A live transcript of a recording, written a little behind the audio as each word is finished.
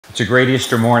It's a great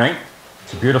Easter morning.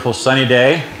 It's a beautiful sunny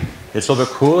day. It's a little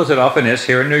bit cool, as it often is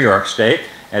here in New York State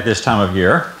at this time of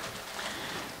year.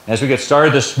 As we get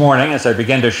started this morning, as I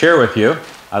begin to share with you,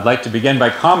 I'd like to begin by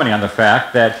commenting on the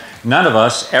fact that none of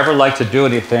us ever like to do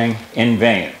anything in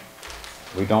vain.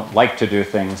 We don't like to do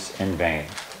things in vain.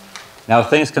 Now,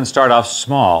 things can start off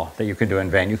small that you can do in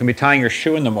vain. You can be tying your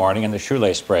shoe in the morning and the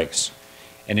shoelace breaks.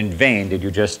 And in vain did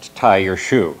you just tie your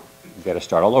shoe. You've got to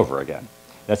start all over again.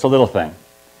 That's a little thing.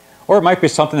 Or it might be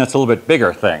something that's a little bit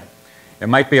bigger thing. It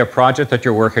might be a project that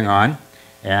you're working on.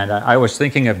 And I was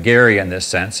thinking of Gary in this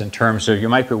sense, in terms of you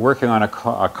might be working on a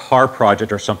car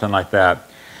project or something like that.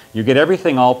 You get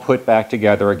everything all put back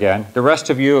together again. The rest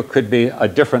of you, it could be a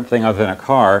different thing other than a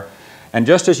car. And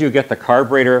just as you get the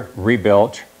carburetor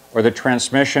rebuilt, or the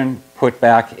transmission put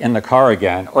back in the car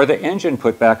again, or the engine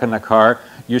put back in the car,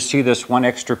 you see this one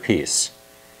extra piece.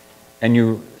 And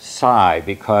you sigh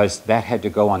because that had to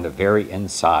go on the very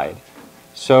inside.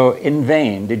 So in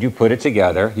vain did you put it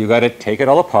together. You got to take it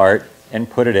all apart and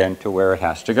put it into where it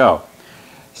has to go.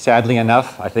 Sadly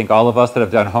enough, I think all of us that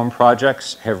have done home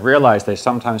projects have realized they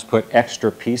sometimes put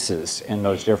extra pieces in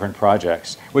those different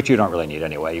projects, which you don't really need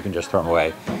anyway. You can just throw them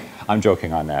away. I'm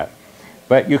joking on that.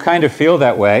 But you kind of feel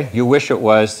that way. You wish it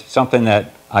was something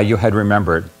that you had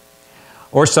remembered.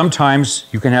 Or sometimes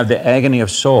you can have the agony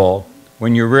of soul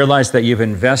when you realize that you've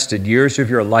invested years of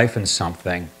your life in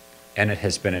something and it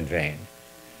has been in vain.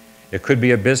 It could be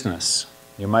a business.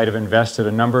 You might have invested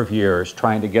a number of years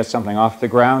trying to get something off the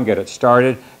ground, get it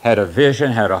started, had a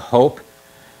vision, had a hope,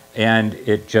 and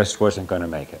it just wasn't going to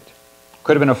make it.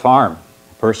 Could have been a farm.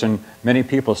 Many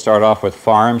people start off with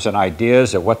farms and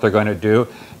ideas of what they're going to do.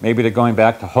 Maybe they're going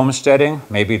back to homesteading.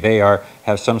 Maybe they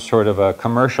have some sort of a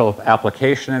commercial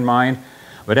application in mind.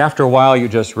 But after a while, you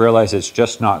just realize it's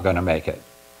just not going to make it.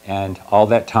 And all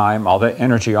that time, all that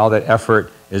energy, all that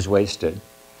effort is wasted.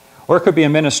 Or it could be a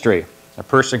ministry. A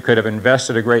person could have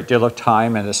invested a great deal of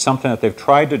time into something that they've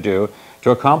tried to do to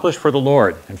accomplish for the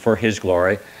Lord and for His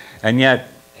glory. And yet,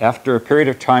 after a period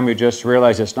of time, you just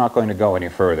realize it's not going to go any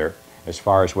further as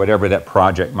far as whatever that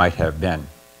project might have been.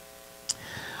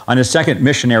 On his second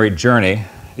missionary journey,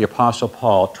 the Apostle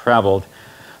Paul traveled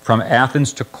from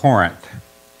Athens to Corinth.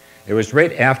 It was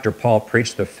right after Paul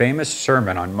preached the famous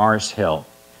sermon on Mars Hill.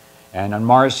 And on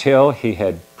Mars Hill, he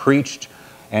had preached,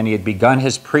 and he had begun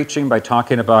his preaching by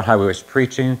talking about how he was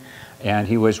preaching, and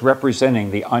he was representing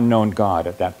the unknown God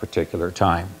at that particular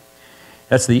time.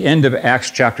 That's the end of Acts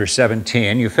chapter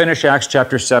 17. You finish Acts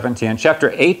chapter 17.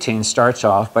 Chapter 18 starts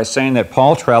off by saying that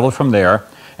Paul traveled from there,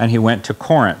 and he went to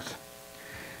Corinth.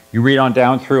 You read on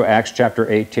down through Acts chapter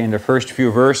 18, the first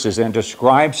few verses, and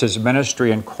describes his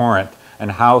ministry in Corinth,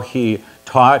 and how he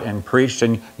taught and preached.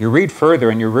 And you read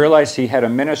further and you realize he had a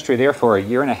ministry there for a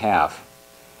year and a half.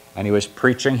 And he was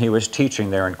preaching, he was teaching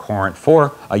there in Corinth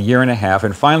for a year and a half.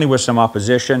 And finally, with some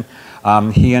opposition,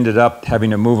 he ended up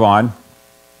having to move on.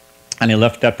 And he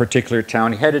left that particular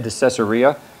town. He headed to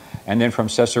Caesarea, and then from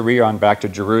Caesarea on back to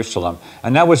Jerusalem.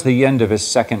 And that was the end of his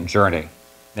second journey.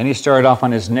 Then he started off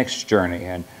on his next journey.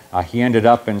 And he ended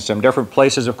up in some different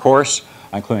places, of course,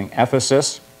 including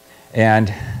Ephesus.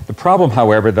 And the problem,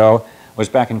 however, though, was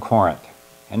back in Corinth,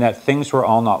 and that things were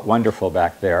all not wonderful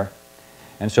back there.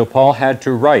 And so Paul had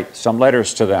to write some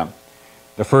letters to them.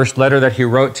 The first letter that he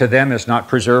wrote to them is not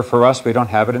preserved for us. We don't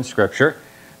have it in Scripture.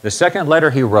 The second letter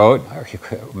he wrote, or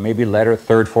maybe letter,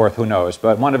 third, fourth, who knows,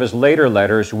 but one of his later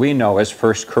letters we know as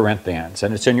 1 Corinthians,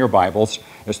 and it's in your Bibles.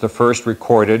 It's the first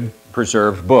recorded,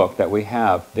 preserved book that we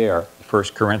have there, 1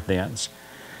 Corinthians.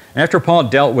 After Paul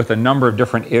dealt with a number of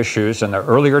different issues in the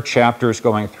earlier chapters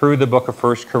going through the book of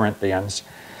 1 Corinthians,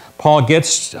 Paul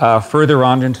gets further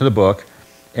on into the book,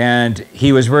 and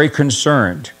he was very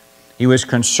concerned. He was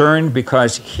concerned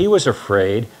because he was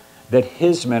afraid that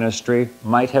his ministry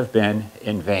might have been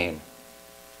in vain.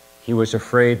 He was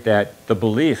afraid that the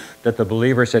belief that the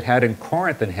believers had in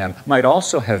Corinth in him might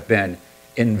also have been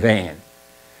in vain.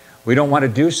 We don't want to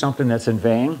do something that's in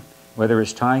vain, whether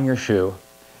it's tying your shoe,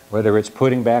 whether it's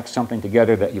putting back something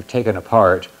together that you've taken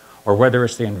apart, or whether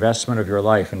it's the investment of your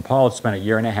life. And Paul had spent a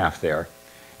year and a half there.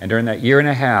 And during that year and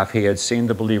a half, he had seen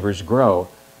the believers grow,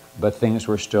 but things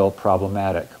were still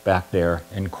problematic back there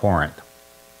in Corinth.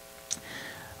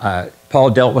 Paul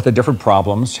dealt with the different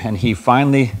problems, and he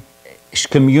finally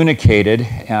communicated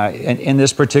in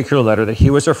this particular letter that he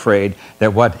was afraid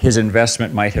that what his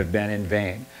investment might have been in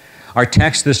vain. Our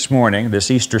text this morning, this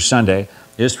Easter Sunday,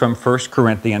 is from 1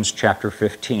 Corinthians chapter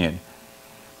 15.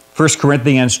 1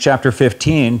 Corinthians chapter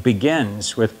 15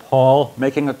 begins with Paul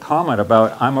making a comment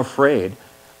about, I'm afraid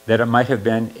that it might have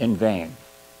been in vain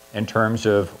in terms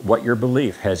of what your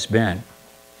belief has been.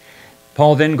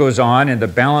 Paul then goes on in the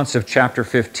balance of chapter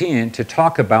 15 to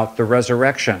talk about the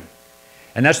resurrection.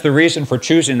 And that's the reason for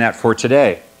choosing that for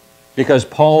today, because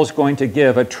Paul's going to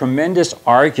give a tremendous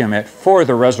argument for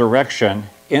the resurrection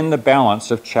in the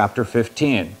balance of chapter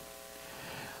 15.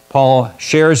 Paul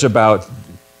shares about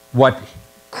what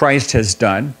Christ has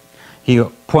done. He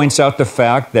points out the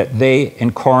fact that they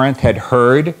in Corinth had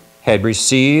heard, had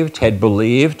received, had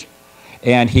believed,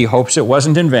 and he hopes it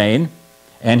wasn't in vain.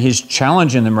 And he's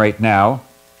challenging them right now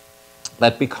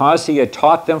that because he had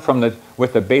taught them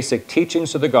with the basic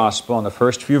teachings of the gospel in the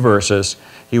first few verses,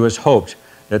 he was hoped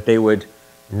that they would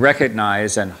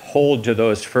recognize and hold to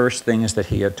those first things that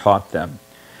he had taught them.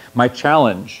 My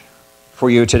challenge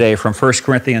for you today from 1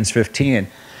 Corinthians 15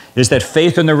 is that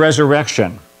faith in the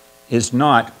resurrection is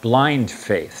not blind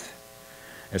faith.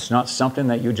 It's not something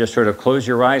that you just sort of close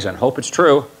your eyes and hope it's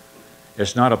true.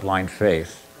 It's not a blind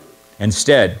faith.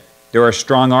 Instead, there are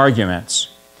strong arguments,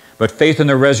 but faith in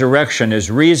the resurrection is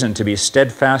reason to be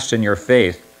steadfast in your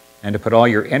faith and to put all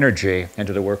your energy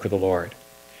into the work of the Lord.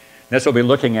 That's what we'll be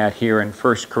looking at here in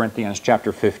 1 Corinthians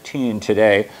chapter 15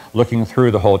 today, looking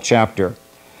through the whole chapter.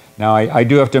 Now, I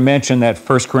do have to mention that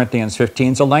 1 Corinthians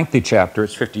 15 is a lengthy chapter.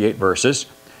 It's 58 verses,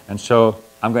 and so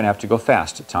I'm going to have to go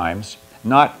fast at times.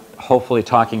 Not hopefully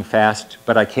talking fast,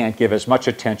 but I can't give as much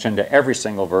attention to every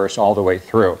single verse all the way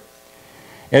through.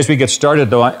 As we get started,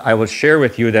 though, I will share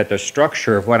with you that the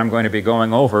structure of what I'm going to be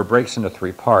going over breaks into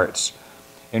three parts.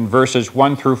 In verses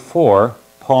 1 through 4,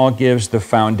 Paul gives the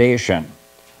foundation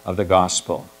of the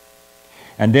gospel.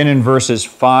 And then in verses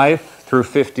 5 through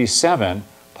 57,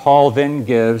 Paul then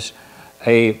gives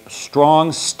a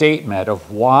strong statement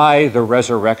of why the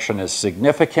resurrection is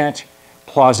significant,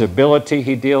 plausibility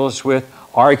he deals with,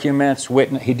 arguments,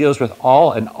 he deals with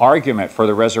an argument for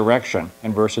the resurrection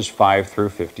in verses 5 through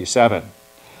 57.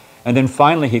 And then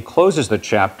finally, he closes the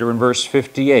chapter in verse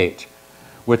 58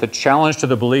 with a challenge to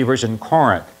the believers in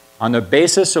Corinth. On the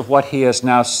basis of what he has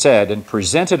now said and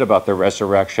presented about the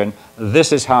resurrection,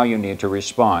 this is how you need to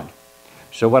respond.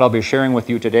 So what I'll be sharing with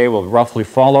you today will roughly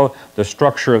follow the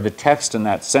structure of the text in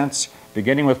that sense,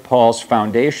 beginning with Paul's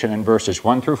foundation in verses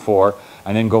 1 through 4,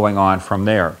 and then going on from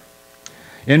there.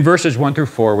 In verses 1 through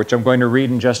 4, which I'm going to read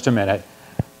in just a minute,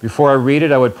 before I read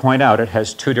it, I would point out it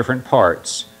has two different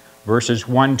parts. Verses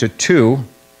 1 to 2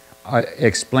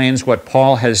 explains what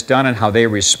Paul has done and how they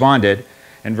responded,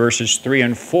 and verses 3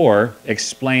 and 4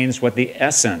 explains what the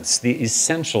essence, the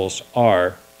essentials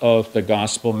are of the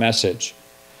gospel message.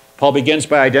 Paul begins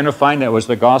by identifying that it was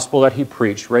the gospel that he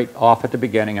preached right off at the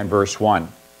beginning in verse 1.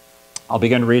 I'll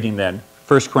begin reading then,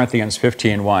 1 Corinthians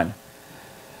 15:1.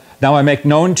 Now I make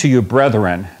known to you,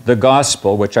 brethren, the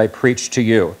gospel which I preached to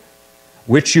you,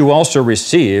 which you also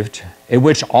received, in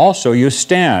which also you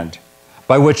stand,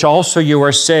 by which also you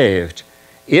are saved,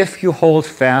 if you hold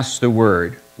fast the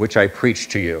word which I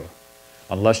preached to you,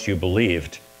 unless you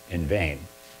believed in vain.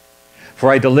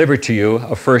 For I delivered to you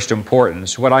of first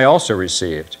importance what I also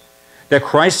received, that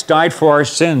Christ died for our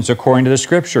sins according to the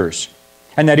Scriptures,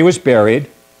 and that he was buried,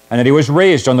 and that he was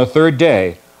raised on the third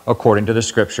day according to the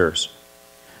Scriptures.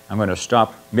 I'm going to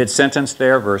stop mid-sentence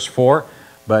there, verse 4,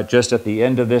 but just at the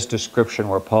end of this description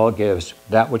where Paul gives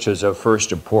that which is of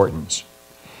first importance.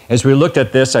 As we look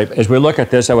at this,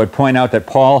 I would point out that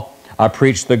Paul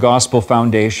preached the gospel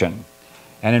foundation.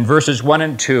 And in verses 1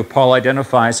 and 2, Paul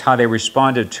identifies how they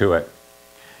responded to it.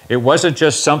 It wasn't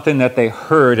just something that they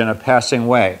heard in a passing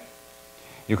way.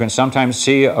 You can sometimes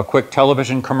see a quick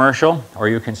television commercial, or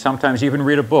you can sometimes even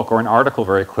read a book or an article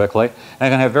very quickly, and it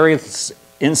can have very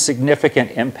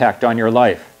insignificant impact on your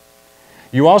life.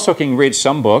 You also can read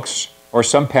some books or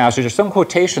some passages, some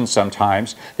quotations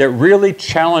sometimes, that really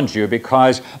challenge you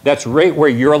because that's right where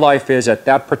your life is at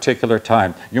that particular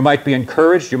time. You might be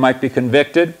encouraged, you might be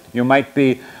convicted, you might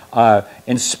be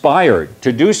inspired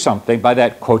to do something by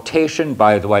that quotation,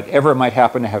 by whatever it might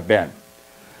happen to have been.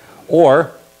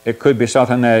 Or it could be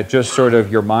something that just sort of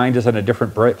your mind is in a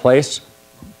different place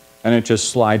and it just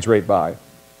slides right by.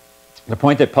 The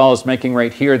point that Paul is making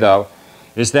right here, though,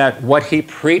 is that what he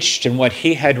preached and what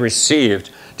he had received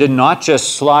did not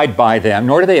just slide by them,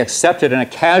 nor do they accept it in a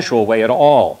casual way at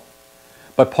all.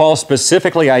 But Paul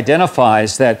specifically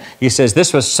identifies that he says,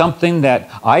 this was something that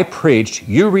I preached,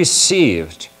 you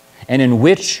received, and in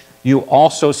which you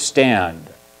also stand.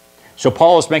 So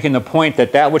Paul is making the point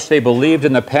that that which they believed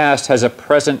in the past has a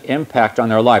present impact on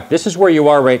their life. This is where you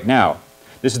are right now.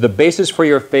 This is the basis for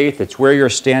your faith. It's where you're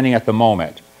standing at the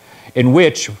moment. In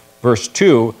which, verse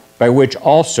 2, by which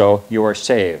also you are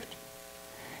saved.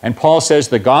 And Paul says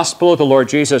the gospel of the Lord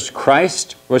Jesus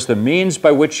Christ was the means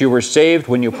by which you were saved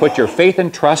when you put your faith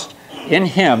and trust in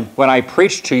him when I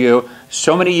preached to you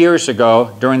so many years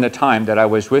ago during the time that I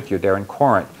was with you there in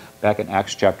Corinth, back in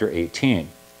Acts chapter 18.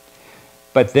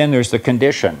 But then there's the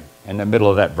condition in the middle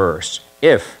of that verse.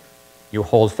 If you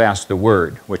hold fast the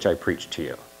word which I preached to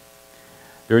you.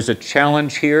 There's a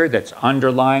challenge here that's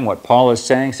underlying what Paul is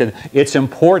saying. He said, it's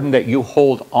important that you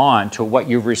hold on to what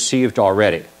you've received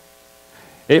already.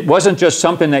 It wasn't just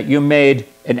something that you made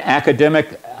an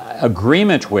academic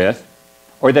agreement with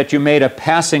or that you made a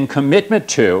passing commitment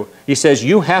to. He says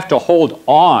you have to hold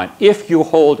on, if you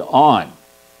hold on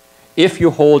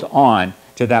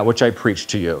to that which I preached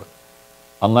to you,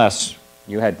 unless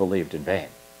you had believed in vain.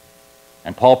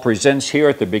 And Paul presents here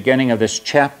at the beginning of this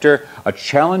chapter a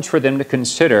challenge for them to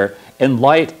consider in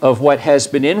light of what has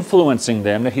been influencing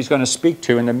them that he's going to speak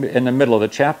to in the middle of the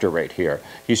chapter right here.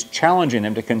 He's challenging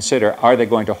them to consider, are they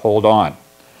going to hold on?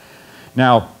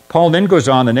 Now, Paul then goes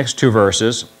on the next two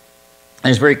verses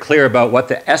and is very clear about what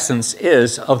the essence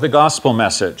is of the gospel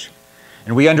message.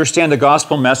 And we understand the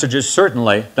gospel message is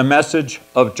certainly the message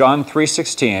of John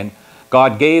 3:16.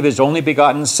 God gave his only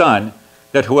begotten Son,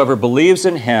 that whoever believes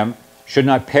in him should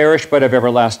not perish but have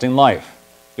everlasting life.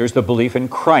 There's the belief in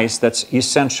Christ that's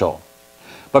essential.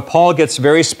 But Paul gets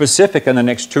very specific in the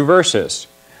next two verses.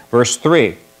 Verse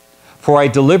 3, for I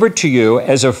delivered to you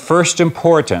as of first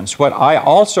importance what I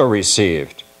also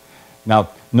received. Now,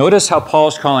 notice how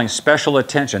Paul's calling special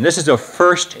attention. This is of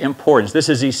first importance. This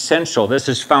is essential. This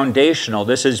is foundational.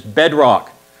 This is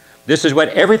bedrock. This is what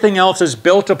everything else is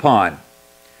built upon.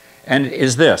 And it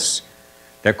is this,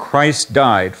 that Christ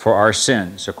died for our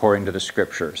sins according to the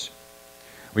Scriptures.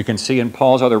 We can see in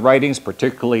Paul's other writings,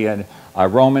 particularly in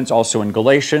Romans, also in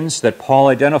Galatians, that Paul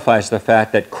identifies the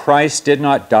fact that Christ did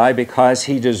not die because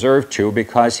he deserved to,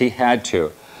 because he had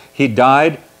to. He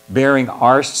died bearing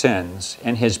our sins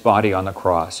in his body on the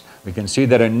cross. We can see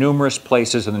that in numerous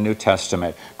places in the New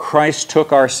Testament. Christ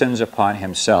took our sins upon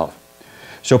himself.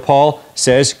 So Paul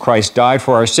says Christ died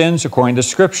for our sins according to the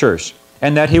Scriptures,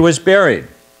 and that he was buried.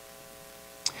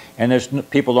 And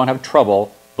people don't have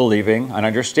trouble believing and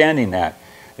understanding that.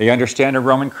 They understand a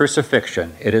Roman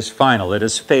crucifixion. It is final, it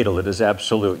is fatal, it is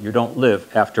absolute. You don't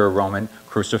live after a Roman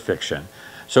crucifixion.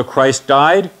 So Christ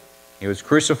died, he was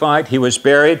crucified, he was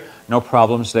buried, no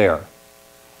problems there.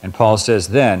 And Paul says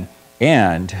then,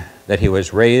 and that he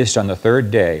was raised on the third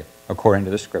day according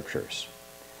to the Scriptures.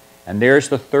 And there's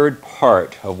the third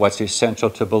part of what's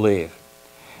essential to believe.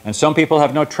 And some people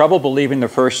have no trouble believing the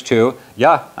first two.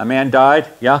 Yeah, a man died.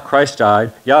 Yeah, Christ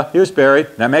died. Yeah, he was buried.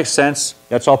 That makes sense.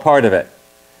 That's all part of it.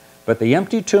 But the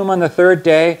empty tomb on the third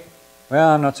day, well,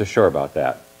 I'm not so sure about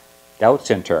that.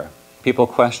 Doubts enter. People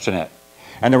question it.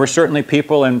 And there were certainly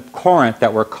people in Corinth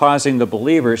that were causing the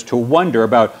believers to wonder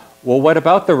about, well, what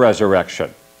about the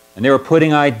resurrection? And they were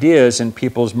putting ideas in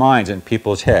people's minds, in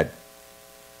people's head.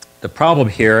 The problem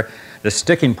here, the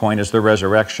sticking point, is the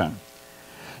resurrection.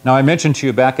 Now, I mentioned to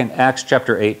you back in Acts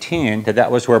chapter 18 that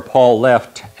that was where Paul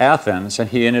left Athens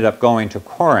and he ended up going to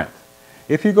Corinth.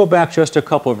 If you go back just a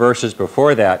couple of verses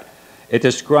before that, it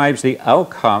describes the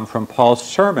outcome from Paul's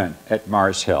sermon at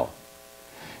Mars Hill.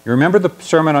 You remember the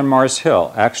sermon on Mars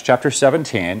Hill, Acts chapter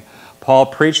 17. Paul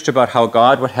preached about how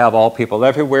God would have all people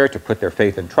everywhere to put their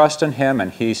faith and trust in him,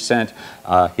 and he sent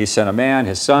a man,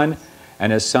 his son,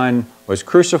 and his son was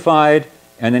crucified,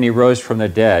 and then he rose from the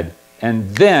dead.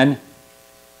 And then,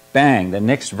 bang, the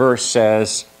next verse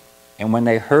says, and when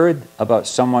they heard about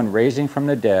someone raising from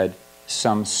the dead,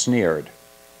 some sneered,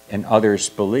 and others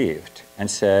believed and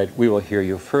said, we will hear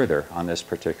you further on this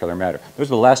particular matter. Those are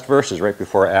the last verses right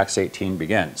before Acts 18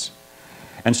 begins.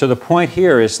 And so the point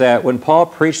here is that when Paul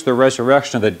preached the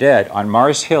resurrection of the dead on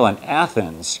Mars Hill in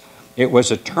Athens, it was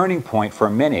a turning point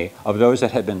for many of those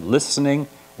that had been listening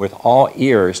with all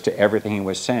ears to everything he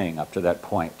was saying up to that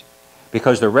point.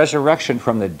 Because the resurrection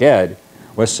from the dead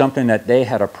was something that they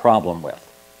had a problem with.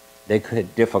 They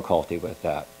had difficulty with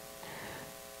that.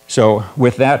 So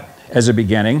with that as a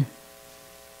beginning,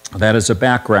 that as a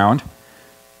background,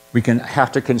 we can have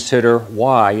to consider,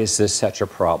 why is this such a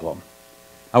problem?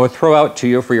 I would throw out to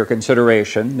you for your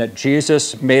consideration that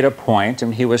Jesus made a point,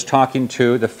 and he was talking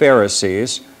to the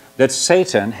Pharisees, that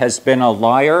Satan has been a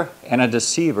liar and a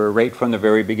deceiver right from the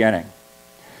very beginning.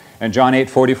 In John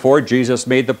 8:44, Jesus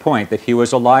made the point that he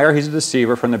was a liar, he's a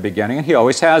deceiver from the beginning, and he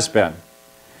always has been.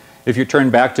 If you turn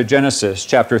back to Genesis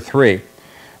chapter 3,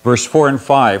 verse 4 and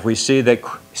 5, we see that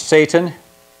Satan,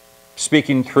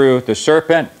 speaking through the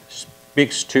serpent,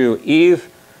 speaks to Eve,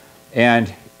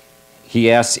 and he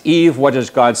asks Eve, what has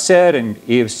God said? And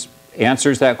Eve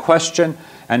answers that question,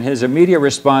 and his immediate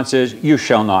response is, you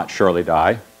shall not surely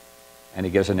die. And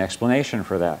he gives an explanation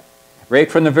for that. Right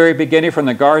from the very beginning, from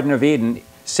the Garden of Eden,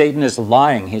 Satan is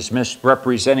lying. He's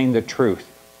misrepresenting the truth.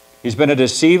 He's been a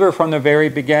deceiver from the very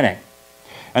beginning.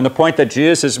 And the point that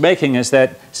Jesus is making is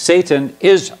that Satan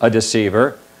is a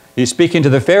deceiver. He's speaking to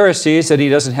the Pharisees that he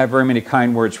doesn't have very many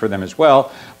kind words for them as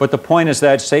well. But the point is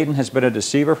that Satan has been a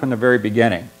deceiver from the very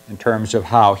beginning in terms of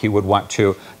how he would want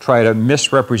to try to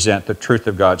misrepresent the truth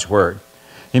of God's word.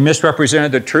 He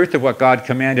misrepresented the truth of what God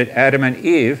commanded Adam and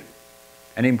Eve,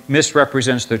 and he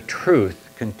misrepresents the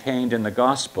truth contained in the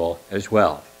gospel as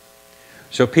well.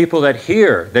 So people that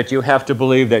hear that you have to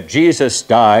believe that Jesus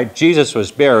died, Jesus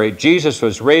was buried, Jesus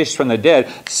was raised from the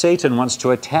dead, Satan wants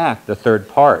to attack the third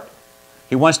part.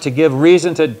 He wants to give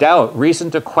reason to doubt,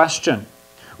 reason to question,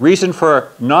 reason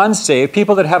for non-saved,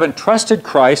 people that haven't trusted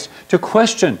Christ, to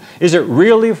question, is it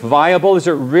really viable, is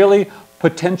it really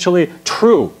potentially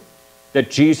true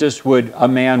that a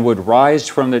man would rise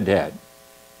from the dead?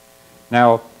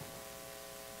 Now,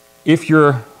 if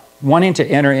you're wanting to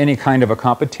enter any kind of a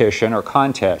competition or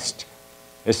contest,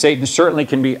 as Satan certainly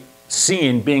can be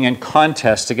seen being in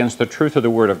contest against the truth of the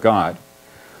Word of God,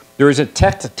 there is a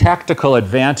tactical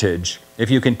advantage if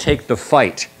you can take the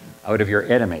fight out of your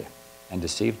enemy and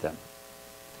deceive them.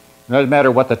 It doesn't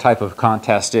matter what the type of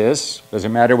contest is. It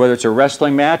doesn't matter whether it's a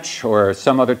wrestling match or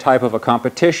some other type of a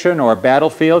competition or a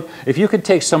battlefield. If you can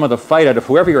take some of the fight out of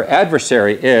whoever your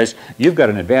adversary is, you've got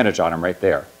an advantage on him right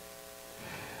there.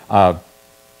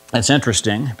 It's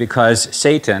interesting because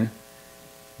Satan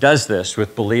does this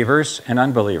with believers and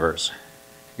unbelievers.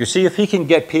 You see, if he can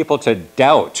get people to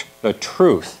doubt the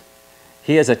truth,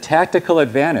 he has a tactical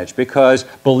advantage because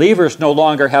believers no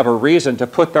longer have a reason to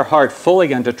put their heart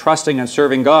fully into trusting and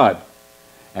serving God.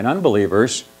 And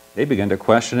unbelievers, they begin to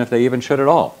question if they even should at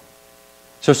all.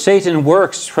 So Satan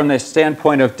works from the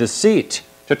standpoint of deceit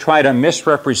to try to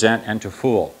misrepresent and to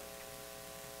fool.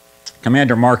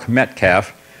 Commander Mark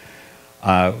Metcalf,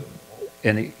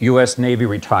 in the U.S. Navy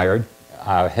retired,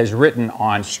 has written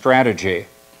on strategy.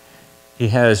 He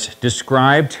has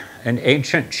described an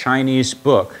ancient Chinese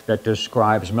book that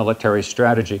describes military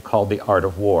strategy called The Art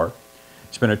of War.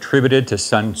 It's been attributed to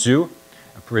Sun Tzu,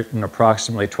 written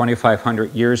approximately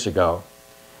 2,500 years ago.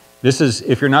 This is,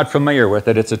 if you're not familiar with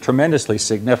it, it's a tremendously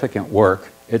significant work.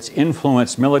 It's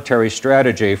influenced military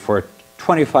strategy for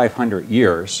 2,500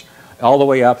 years, all the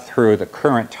way up through the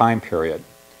current time period.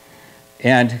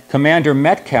 And Commander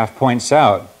Metcalf points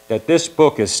out that this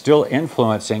book is still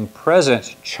influencing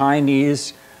present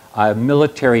Chinese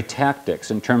military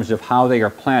tactics in terms of how they are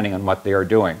planning and what they are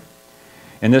doing.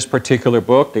 In this particular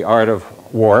book, The Art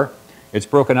of War, it's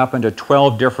broken up into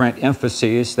 12 different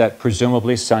emphases that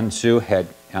presumably Sun Tzu had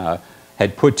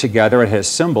put together and had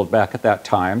assembled back at that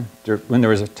time when there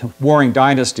was warring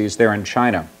dynasties there in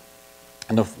China.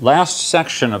 And the last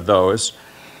section of those,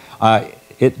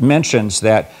 it mentions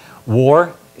that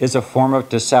war is a form of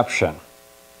deception.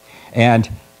 And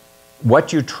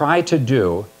what you try to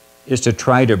do is to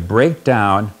try to break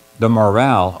down the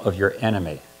morale of your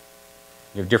enemy.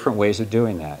 You have different ways of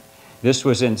doing that. This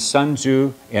was in Sun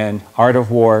Tzu in Art of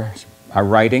War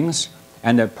writings,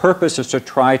 and the purpose is to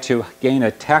try to gain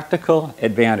a tactical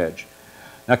advantage.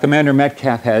 Now, Commander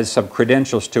Metcalf has some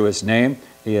credentials to his name.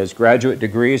 He has graduate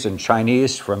degrees in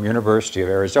Chinese from University of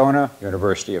Arizona,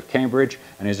 University of Cambridge,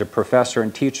 and he's a professor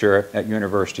and teacher at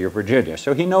University of Virginia.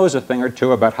 So he knows a thing or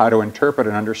two about how to interpret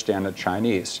and understand the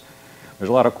Chinese. There's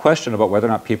a lot of question about whether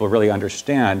or not people really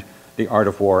understand the art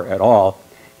of war at all.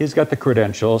 He's got the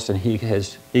credentials, and he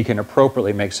can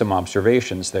appropriately make some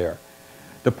observations there.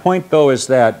 The point, though, is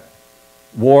that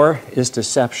war is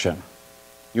deception.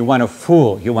 You want to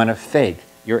fool, you want to fake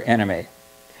your enemy.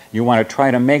 You want to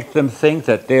try to make them think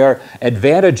that their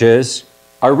advantages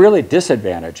are really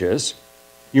disadvantages.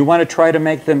 You want to try to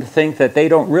make them think that they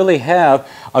don't really have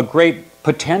a great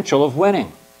potential of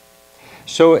winning.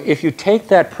 So if you take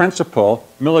that principle,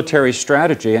 military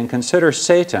strategy, and consider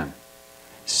Satan,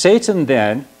 Satan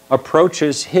then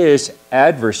approaches his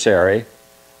adversary,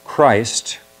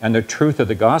 Christ, and the truth of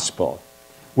the gospel,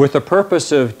 with the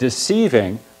purpose of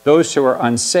deceiving those who are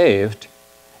unsaved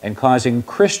and causing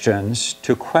Christians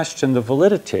to question the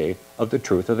validity of the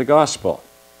truth of the gospel,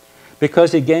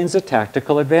 because he gains a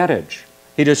tactical advantage.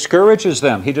 He discourages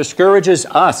them. He discourages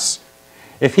us.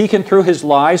 If he can, through his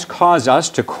lies, cause us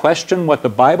to question what the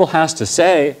Bible has to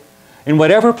say, in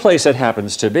whatever place it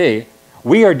happens to be,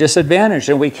 we are disadvantaged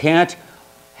and we can't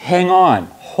hang on,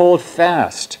 hold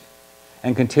fast,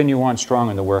 and continue on strong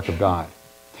in the work of God.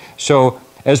 So,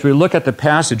 as we look at the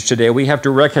passage today, we have to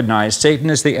recognize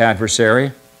Satan is the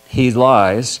adversary. He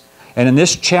lies. And in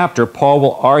this chapter, Paul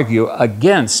will argue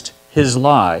against his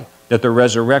lie that the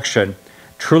resurrection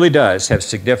truly does have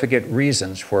significant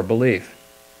reasons for belief.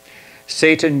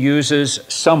 Satan uses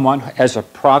someone as a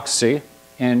proxy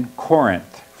in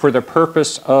Corinth for the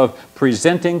purpose of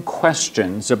presenting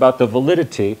questions about the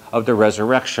validity of the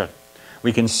resurrection.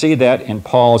 We can see that in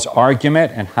Paul's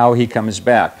argument and how he comes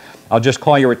back. I'll just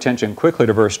call your attention quickly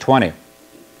to verse 20.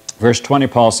 Verse 20,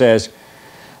 Paul says,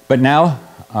 verse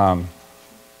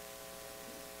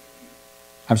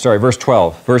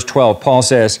 12. Verse 12, Paul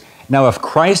says, now if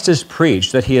Christ is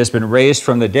preached that he has been raised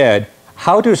from the dead,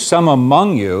 how do some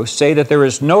among you say that there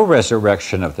is no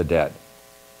resurrection of the dead?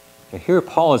 Here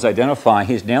Paul is identifying,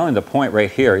 he's nailing the point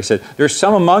right here. He said, there's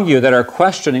some among you that are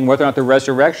questioning whether or not the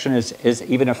resurrection is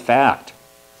even a fact.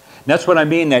 And that's what I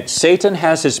mean, that Satan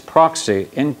has his proxy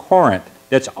in Corinth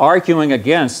that's arguing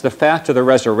against the fact of the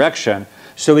resurrection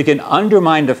so he can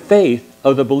undermine the faith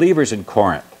of the believers in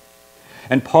Corinth.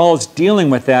 And Paul's dealing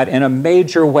with that in a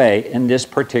major way in this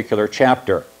particular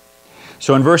chapter.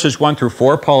 So in verses 1 through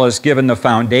 4, Paul has given the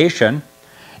foundation,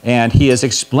 and he has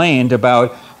explained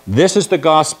about this is the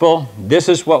gospel, this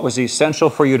is what was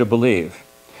essential for you to believe.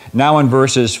 Now in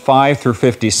verses 5 through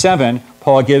 57,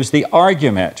 Paul gives the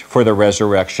argument for the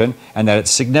resurrection and that it's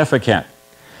significant.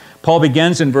 Paul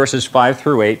begins in verses 5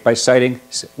 through 8 by citing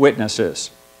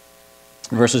witnesses.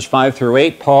 In verses 5 through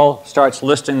 8, Paul starts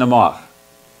listing them off.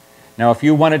 Now, if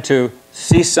you wanted to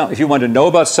if you wanted to know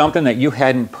about something that you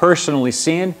hadn't personally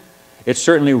seen, it's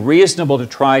certainly reasonable to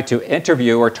try to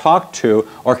interview or talk to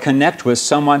or connect with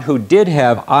someone who did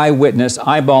have eyewitness,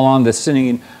 eyeball on the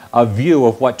scene, a view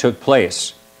of what took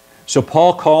place. So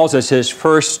Paul calls as his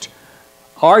first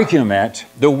argument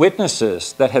the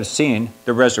witnesses that have seen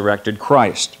the resurrected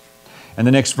Christ. In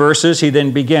the next verses, he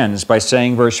then begins by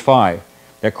saying, verse 5,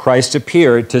 that Christ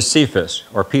appeared to Cephas,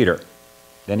 or Peter.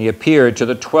 Then he appeared to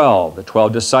the 12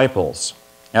 disciples.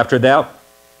 After that,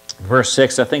 verse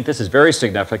 6, I think this is very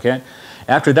significant.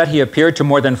 After that, he appeared to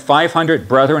more than 500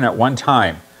 brethren at one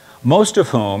time, most of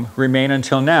whom remain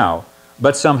until now,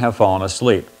 but some have fallen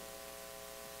asleep.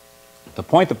 The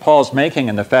point that Paul's making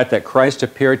in the fact that Christ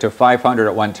appeared to 500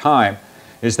 at one time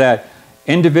is that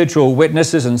individual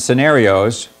witnesses and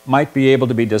scenarios might be able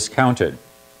to be discounted.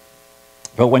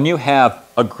 But when you have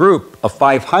a group of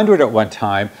 500 at one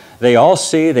time, they all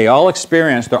see, they all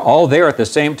experience, they're all there at the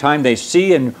same time, they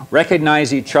see and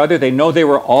recognize each other, they know they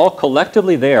were all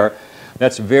collectively there,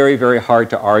 that's very, very hard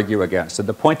to argue against. And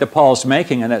the point that Paul's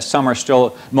making, and that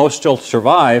most still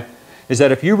survive, is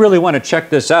that if you really want to check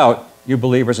this out, you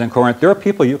believers in Corinth, there are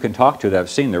people you can talk to that have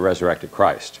seen the resurrected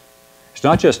Christ. It's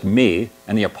not just me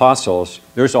and the apostles,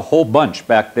 there's a whole bunch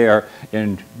back there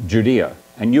in Judea.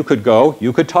 And you could go,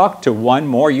 you could talk to one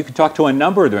more, you could talk to a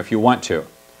number of them if you want to.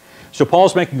 So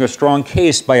Paul's making a strong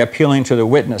case by appealing to the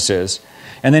witnesses.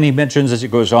 And then he mentions as it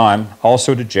goes on,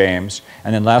 also to James,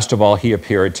 and then last of all, he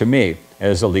appeared to me,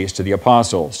 as the least of the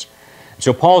apostles.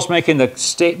 So Paul's making the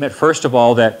statement, first of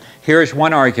all, that here's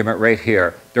one argument right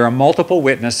here. There are multiple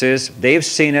witnesses, they've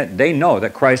seen it, they know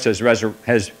that Christ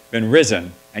has been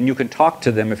risen, and you can talk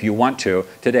to them if you want to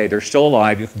today. They're still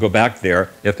alive, you can go back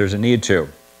there if there's a need to.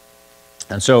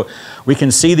 And so we can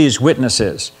see these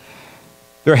witnesses.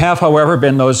 There have, however,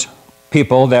 been those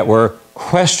people that were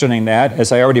questioning that,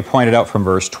 as I already pointed out from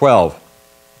verse 12.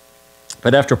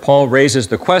 But after Paul raises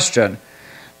the question,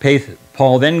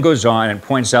 Paul then goes on and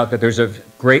points out that there's a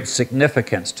great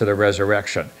significance to the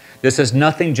resurrection. This is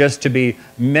nothing just to be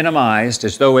minimized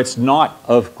as though it's not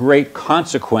of great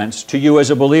consequence to you as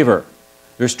a believer.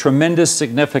 There's tremendous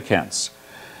significance.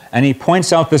 And he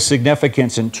points out the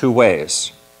significance in two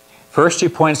ways. First, he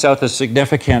points out the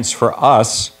significance for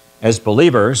us as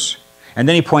believers, and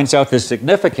then he points out the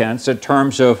significance in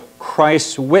terms of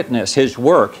Christ's witness, his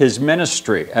work, his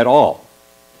ministry at all.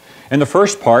 In the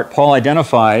first part, Paul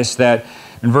identifies that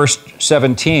in verse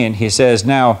 17, he says,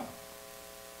 now,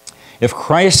 if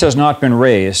Christ has not been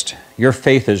raised, your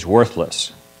faith is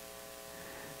worthless.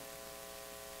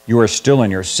 You are still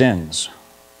in your sins.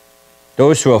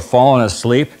 Those who have fallen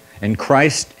asleep in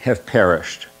Christ have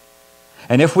perished.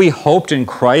 And if we hoped in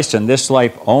Christ in this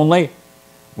life only,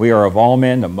 we are of all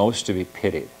men the most to be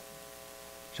pitied.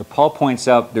 So Paul points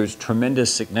out there's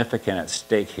tremendous significance at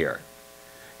stake here.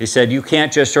 He said, you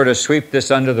can't just sort of sweep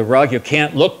this under the rug. You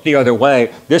can't look the other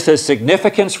way. This has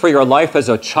significance for your life as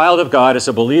a child of God, as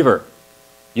a believer.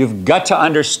 You've got to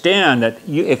understand that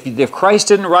if Christ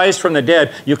didn't rise from the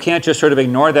dead, you can't just sort of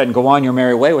ignore that and go on your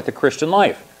merry way with the Christian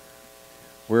life.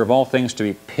 We're of all things to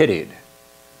be pitied.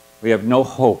 We have no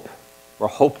hope. We're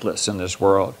hopeless in this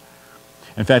world.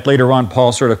 In fact, later on,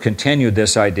 Paul sort of continued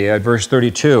this idea. At verse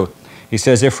 32, he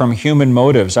says, if from human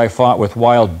motives I fought with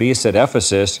wild beasts at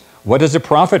Ephesus, what does it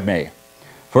profit me?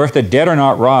 For if the dead are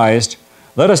not raised,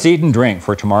 let us eat and drink,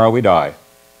 for tomorrow we die.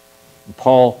 And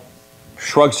Paul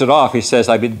shrugs it off. He says,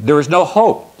 there is no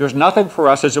hope. There's nothing for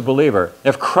us as a believer.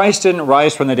 If Christ didn't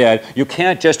rise from the dead, you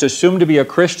can't just assume to be a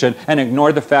Christian and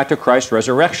ignore the fact of Christ's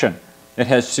resurrection. It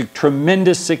has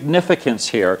tremendous significance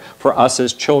here for us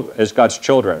as God's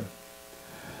children.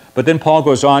 But then Paul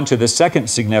goes on to the second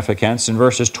significance in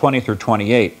verses 20 through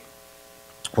 28,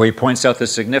 where he points out the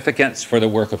significance for the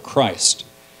work of Christ.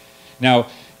 Now,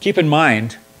 keep in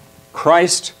mind,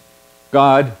 Christ,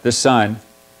 God the Son,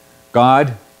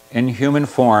 God in human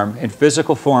form, in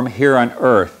physical form here on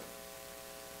earth.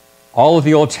 All of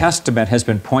the Old Testament has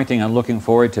been pointing and looking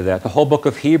forward to that. The whole book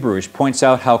of Hebrews points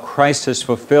out how Christ has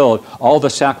fulfilled all the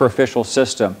sacrificial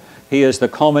system. He is the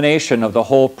culmination of the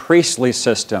whole priestly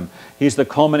system. He's the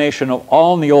culmination of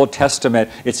all in the Old Testament.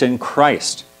 It's in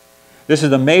Christ. This is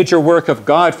the major work of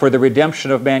God for the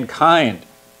redemption of mankind.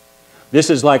 This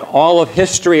is like all of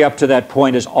history up to that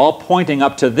point is all pointing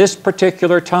up to this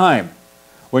particular time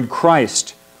when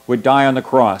Christ would die on the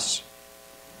cross.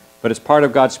 But it's part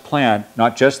of God's plan,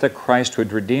 not just that Christ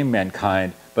would redeem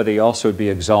mankind, but that he also would be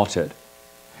exalted.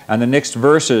 And the next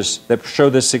verses that show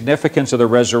the significance of the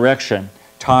resurrection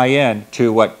tie in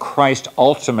to what Christ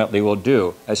ultimately will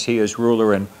do as he is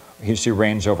ruler and as he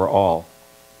reigns over all.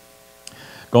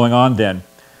 Going on then,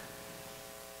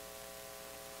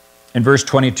 in verse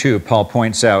 22, Paul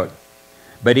points out,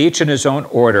 but each in his own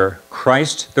order,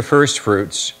 Christ the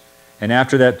firstfruits, and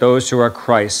after that those who are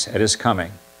Christ's at his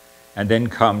coming. And then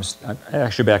comes,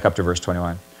 actually back up to verse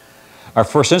 21.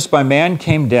 For since by man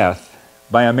came death,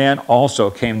 by a man also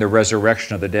came the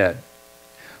resurrection of the dead.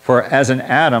 For as in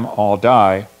Adam all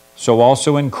die, so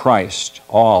also in Christ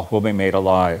all will be made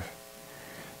alive.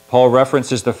 Paul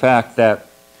references the fact that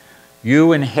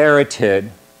you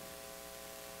inherited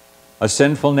a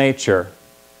sinful nature,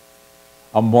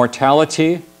 a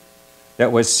mortality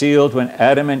that was sealed when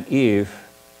Adam and Eve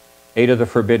ate of the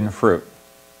forbidden fruit.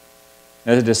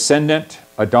 As a descendant,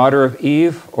 a daughter of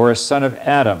Eve, or a son of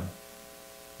Adam,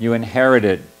 you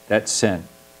inherited that sin.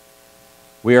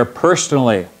 We are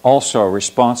personally also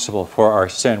responsible for our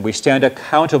sin. We stand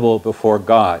accountable before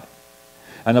God.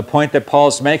 And the point that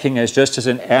Paul's making is just as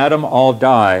in Adam all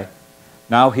die,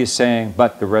 now he's saying,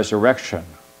 but the resurrection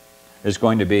is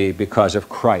going to be because of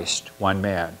Christ, one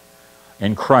man.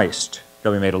 In Christ,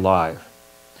 they'll be made alive.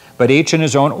 But each in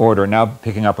his own order, now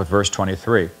picking up with verse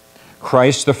 23.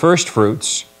 Christ the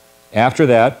firstfruits, after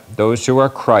that, those who are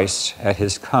Christ's at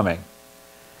his coming.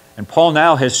 And Paul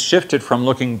now has shifted from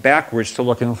looking backwards to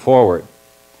looking forward.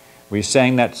 We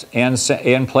sang that,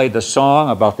 Anne played the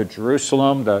song about the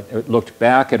Jerusalem, it looked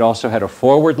back, it also had a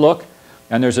forward look,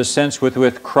 and there's a sense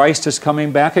with Christ is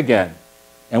coming back again.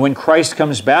 And when Christ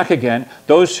comes back again,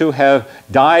 those who have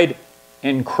died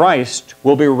in Christ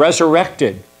will be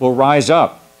resurrected, will rise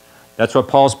up. That's what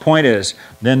Paul's point is.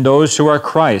 Then those who are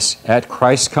Christ at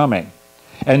Christ's coming.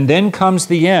 And then comes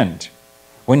the end,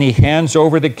 when he hands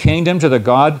over the kingdom to the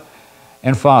God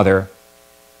and Father,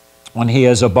 when he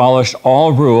has abolished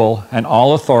all rule and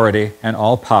all authority and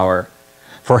all power.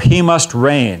 For he must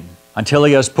reign until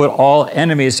he has put all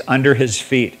enemies under his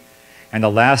feet. And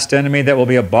the last enemy that will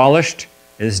be abolished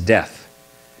is death.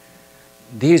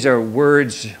 These are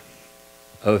words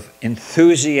of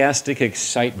enthusiastic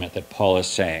excitement that Paul is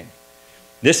saying.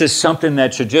 This is something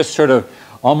that should just sort of,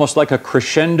 almost like a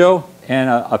crescendo and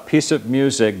a piece of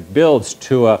music, builds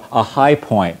to a high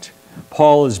point.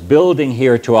 Paul is building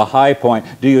here to a high point.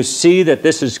 Do you see that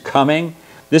this is coming?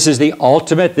 This is the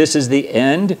ultimate. This is the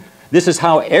end. This is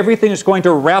how everything is going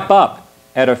to wrap up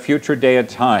at a future day and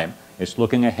time. It's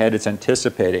looking ahead. It's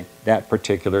anticipating that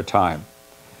particular time.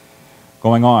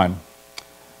 Going on,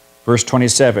 verse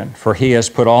 27, for he has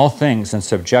put all things in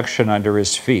subjection under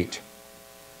his feet.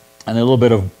 And a little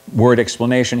bit of word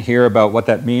explanation here about what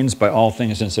that means by all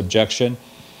things in subjection.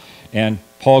 And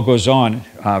Paul goes on,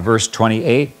 verse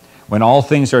 28, when all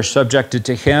things are subjected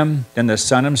to him, then the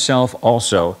Son himself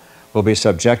also will be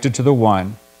subjected to the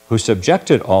one who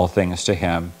subjected all things to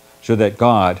him, so that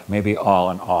God may be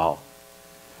all in all.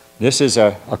 This is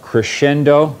a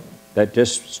crescendo that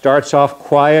just starts off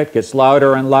quiet, gets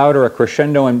louder and louder, a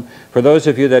crescendo. And for those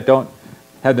of you that don't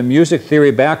have the music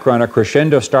theory background, a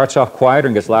crescendo starts off quieter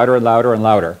and gets louder and louder and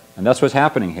louder. And that's what's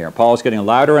happening here. Paul is getting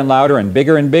louder and louder and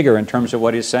bigger in terms of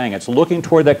what he's saying. It's looking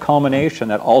toward that culmination,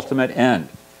 that ultimate end.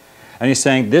 And he's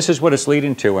saying this is what it's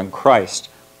leading to when Christ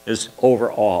is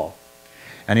over all.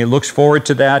 And he looks forward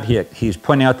to that. He's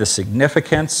pointing out the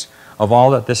significance of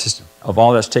all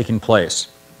that's taking place.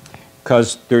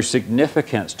 Because there's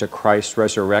significance to Christ's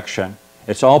resurrection.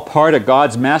 It's all part of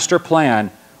God's master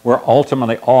plan, where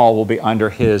ultimately all will be under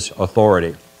his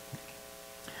authority.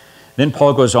 Then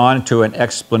Paul goes on to an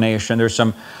explanation. There's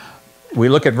some we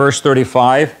look at verse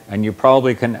 35, and you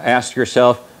probably can ask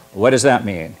yourself, what does that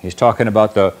mean? He's talking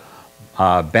about the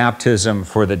baptism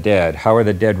for the dead. How are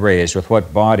the dead raised? With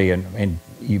what body? And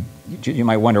you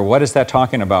might wonder, what is that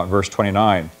talking about, verse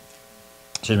 29?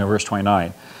 Excuse me, verse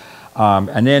 29.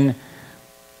 And then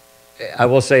I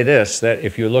will say this, that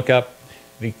if you look up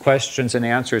the questions and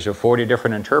answers of 40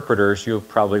 different interpreters, you'll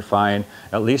probably find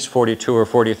at least 42 or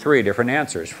 43 different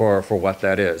answers for what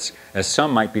that is, as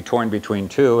some might be torn between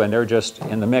two, and they're just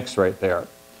in the mix right there.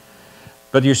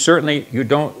 But you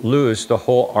don't lose the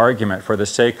whole argument for the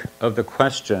sake of the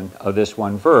question of this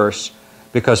one verse,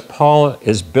 because Paul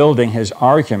is building his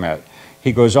argument.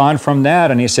 He goes on from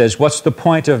that and he says, what's the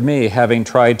point of me having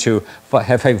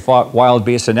fought wild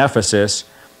beasts in Ephesus?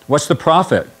 What's the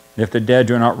profit if the dead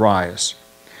do not rise?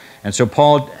 And so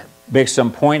Paul makes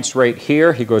some points right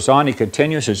here. He goes on, he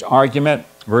continues his argument.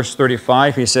 Verse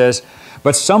 35, he says,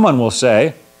 but someone will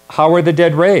say, how are the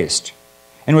dead raised?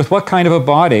 And with what kind of a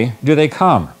body do they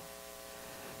come?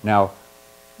 Now,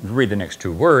 if you read the next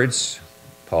two words,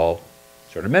 Paul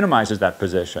sort of minimizes that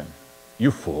position. You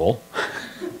fool.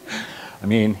 I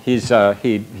mean, he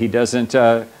doesn't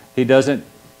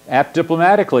act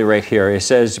diplomatically right here. He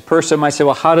says, a person might say,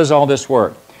 well, how does all this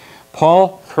work?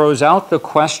 Paul throws out the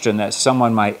question that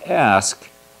someone might ask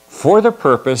for the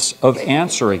purpose of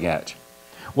answering it.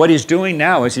 What he's doing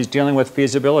now is he's dealing with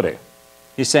feasibility.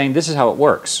 He's saying, this is how it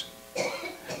works.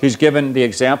 He's given the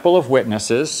example of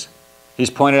witnesses. He's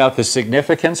pointed out the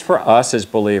significance for us as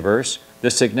believers, the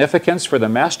significance for the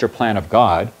master plan of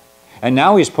God, and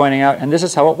now he's pointing out, and this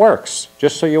is how it works,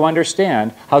 just so you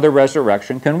understand how the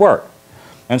resurrection can work.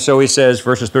 And so he says,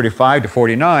 verses 35 to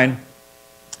 49,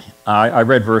 I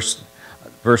read verse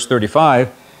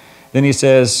 35, then he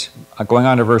says, going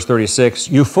on to verse 36,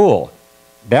 you fool,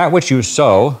 that which you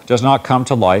sow does not come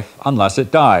to life unless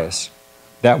it dies.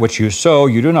 That which you sow,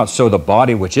 you do not sow the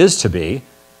body which is to be,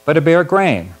 but a bare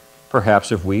grain,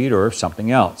 perhaps of wheat or of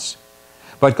something else.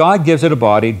 But God gives it a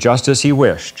body just as he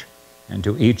wished, and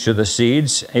to each of the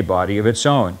seeds a body of its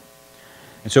own.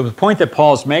 And so the point that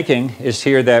Paul's making is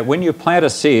here that when you plant a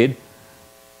seed,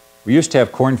 we used to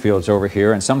have cornfields over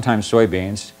here and sometimes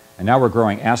soybeans, and now we're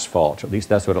growing asphalt. At least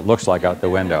that's what it looks like out the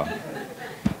window.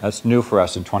 That's new for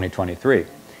us in 2023.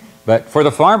 But for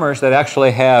the farmers that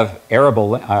actually have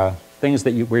arable things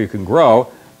where you can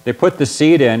grow, they put the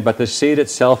seed in, but the seed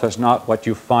itself is not what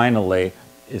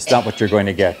it's not what you're going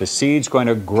to get. The seed's going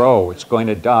to grow, it's going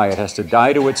to die. It has to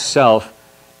die to itself,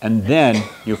 and then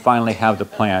you finally have the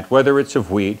plant, whether it's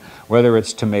of wheat, whether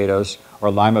it's tomatoes or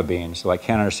lima beans, though I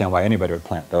can't understand why anybody would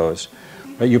plant those.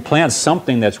 But you plant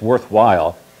something that's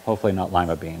worthwhile, hopefully not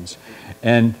lima beans,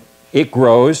 and it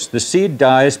grows, the seed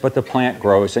dies, but the plant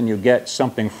grows, and you get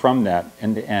something from that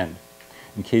in the end.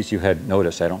 In case you had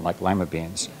noticed, I don't like lima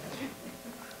beans.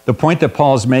 The point that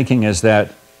Paul's making is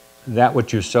that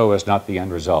what you sow is not the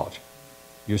end result.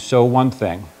 You sow one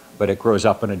thing, but it grows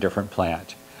up in a different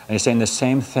plant. And he's saying the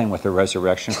same thing with the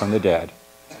resurrection from the dead.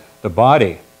 The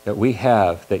body that we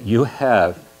have, that you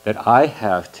have, that I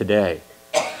have today,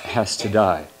 has to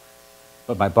die.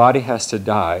 But my body has to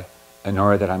die in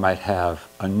order that I might have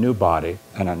a new body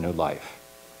and a new life.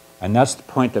 And that's the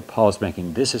point that Paul's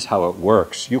making. This is how it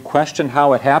works. You question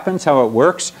how it happens, how it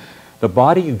works. The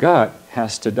body you got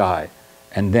has to die.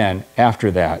 And then, after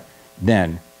that,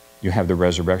 then you have the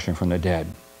resurrection from the dead.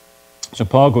 So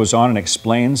Paul goes on and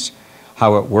explains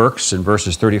how it works in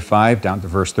verses 35 down to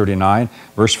verse 39.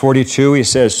 Verse 42, he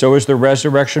says, so is the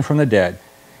resurrection from the dead.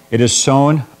 It is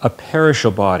sown a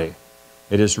perishable body.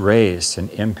 It is raised an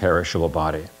imperishable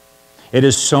body. It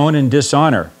is sown in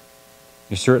dishonor.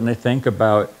 You certainly think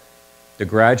about the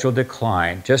gradual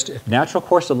decline, just natural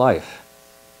course of life.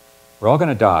 We're all going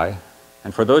to die.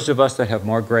 And for those of us that have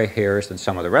more gray hairs than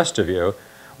some of the rest of you,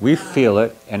 we feel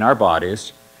it in our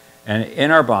bodies. And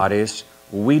in our bodies,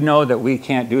 we know that we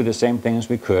can't do the same things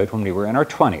we could when we were in our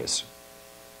 20s.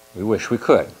 We wish we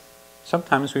could.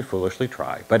 Sometimes we foolishly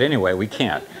try. But anyway, we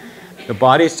can't. The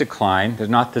body's decline is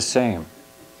not the same.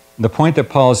 The point that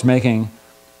Paul is making,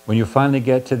 when you finally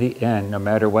get to the end, no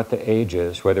matter what the age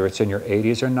is, whether it's in your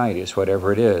 80s or 90s,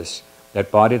 whatever it is,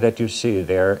 that body that you see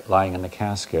there lying in the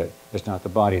casket is not the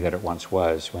body that it once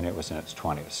was when it was in its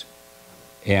 20s.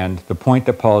 And the point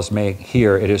that Paul is making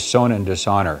here, it is sown in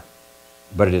dishonor,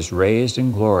 but it is raised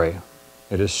in glory.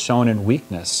 It is sown in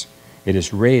weakness. It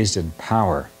is raised in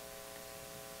power.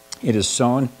 It is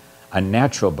sown a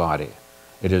natural body.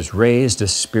 It is raised a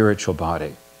spiritual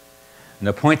body. And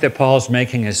the point that Paul is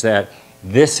making is that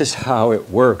this is how it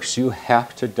works. You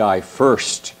have to die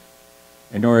first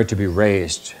in order to be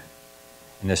raised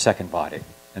in the second body,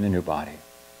 in the new body.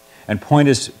 And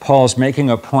Paul's making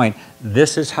a point.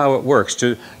 this is how it works.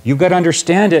 You've got to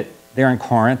understand it there in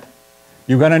Corinth.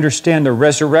 You've got to understand the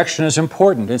resurrection is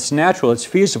important. It's natural. It's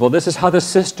feasible. This is how the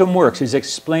system works. He's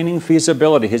explaining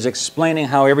feasibility. He's explaining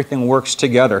how everything works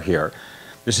together here.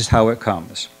 This is how it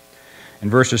comes. In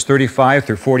verses 35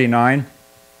 through 49,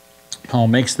 Paul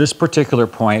makes this particular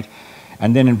point,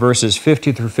 and then in verses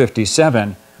 50 through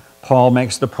 57, Paul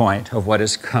makes the point of what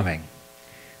is coming.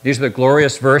 These are the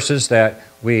glorious verses that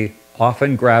we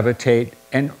often gravitate,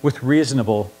 and with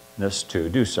reasonableness to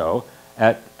do so,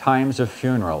 at times of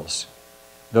funerals.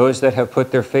 Those that have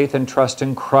put their faith and trust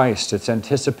in Christ, it's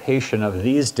anticipation of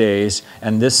these days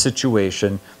and this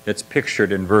situation that's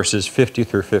pictured in verses 50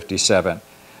 through 57.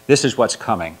 This is what's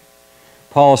coming.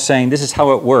 Paul is saying this is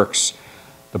how it works.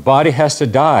 The body has to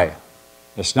die.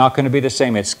 It's not going to be the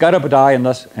same. It's got to die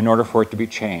in order for it to be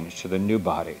changed to the new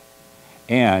body.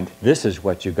 And this is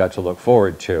what you've got to look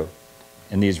forward to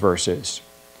in these verses.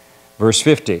 Verse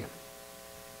 50.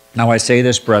 Now I say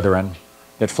this, brethren,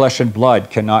 that flesh and blood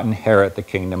cannot inherit the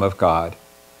kingdom of God,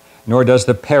 nor does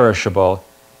the perishable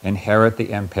inherit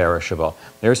the imperishable.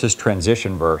 There's his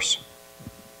transition verse.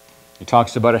 He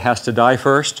talks about it has to die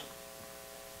first.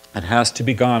 It has to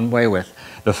be gone away with.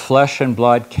 The flesh and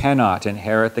blood cannot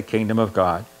inherit the kingdom of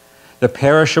God. The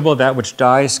perishable, that which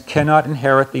dies, cannot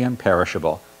inherit the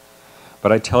imperishable.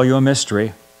 But I tell you a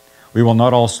mystery. We will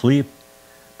not all sleep,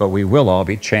 but we will all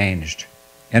be changed.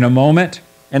 In a moment,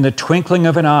 in the twinkling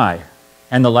of an eye,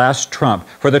 and the last trump.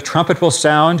 For the trumpet will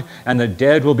sound, and the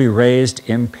dead will be raised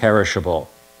imperishable,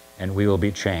 and we will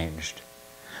be changed.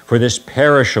 For this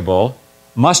perishable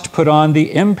must put on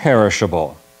the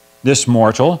imperishable. This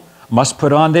mortal must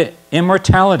put on the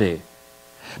immortality.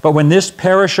 But when this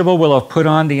perishable will have put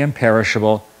on the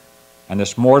imperishable, and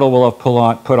this mortal will have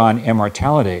put on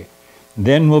immortality,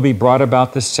 then will be brought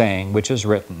about the saying which is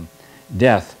written,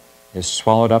 death is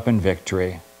swallowed up in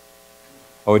victory.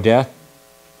 O death,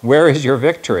 where is your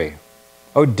victory?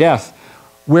 O death,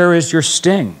 where is your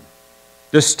sting?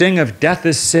 The sting of death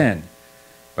is sin,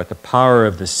 but the power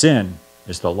of the sin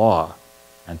is the law.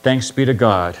 And thanks be to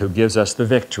God who gives us the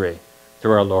victory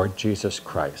through our Lord Jesus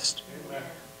Christ. Amen.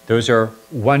 Those are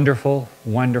wonderful,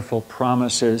 wonderful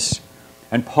promises.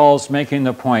 And Paul's making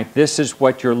the point, this is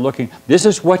what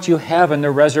you have in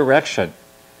the resurrection.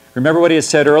 Remember what he had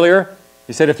said earlier?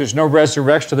 He said, if there's no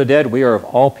resurrection of the dead, we are of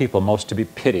all people most to be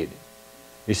pitied.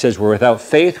 He says, we're without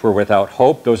faith, we're without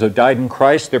hope. Those who died in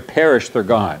Christ, they're perished, they're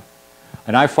gone.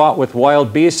 And I fought with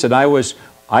wild beasts, and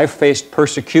I faced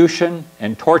persecution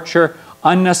and torture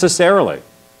unnecessarily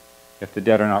if the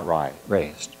dead are not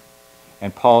raised.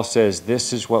 And Paul says,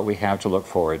 this is what we have to look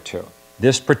forward to.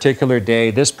 This particular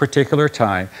day, this particular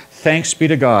time, thanks be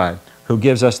to God who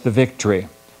gives us the victory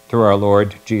through our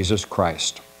Lord Jesus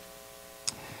Christ.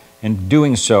 In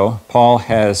doing so, Paul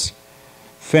has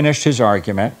finished his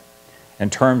argument in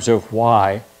terms of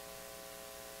why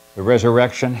the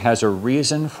resurrection has a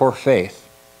reason for faith.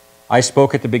 I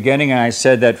spoke at the beginning and I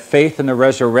said that faith in the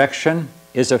resurrection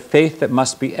is a faith that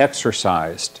must be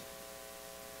exercised.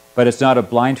 But it's not a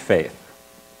blind faith.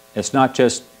 It's not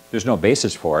just, there's no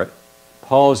basis for it.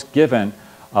 Paul's given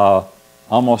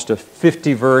almost a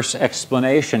 50-verse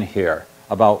explanation here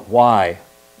about why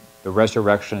the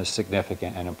resurrection is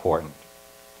significant and important.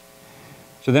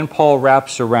 So then Paul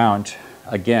wraps around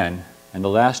again in the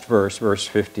last verse, verse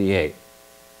 58.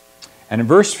 And in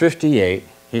verse 58,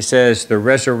 he says, the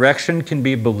resurrection can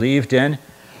be believed in,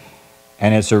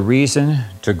 and it's a reason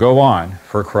to go on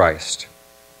for Christ.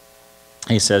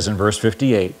 He says in verse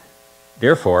 58,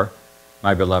 therefore,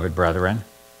 my beloved brethren,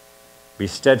 be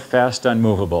steadfast,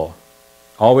 unmovable,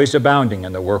 always abounding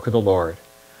in the work of the Lord,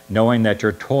 knowing that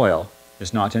your toil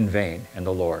is not in vain in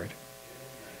the Lord.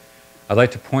 I'd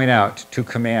like to point out two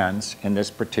commands in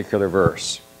this particular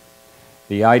verse.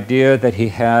 The idea that he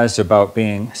has about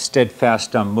being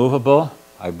steadfast, unmovable,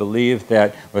 I believe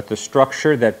that with the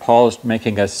structure that Paul is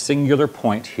making a singular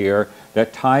point here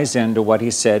that ties into what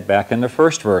he said back in the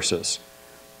first verses.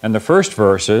 In the first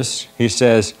verses, he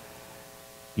says,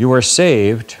 you are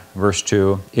saved, verse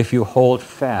 2, if you hold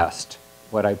fast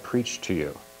what I preached to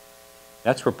you.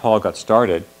 That's where Paul got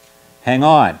started. Hang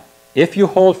on. If you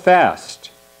hold fast.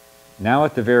 Now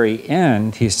at the very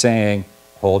end, he's saying,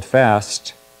 hold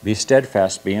fast, be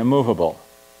steadfast, be immovable.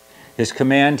 His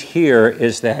command here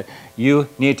is that you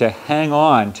need to hang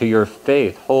on to your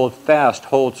faith, hold fast,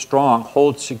 hold strong,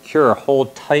 hold secure,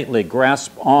 hold tightly,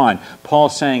 grasp on.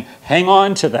 Paul's saying, hang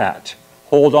on to that.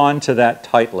 Hold on to that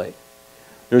tightly.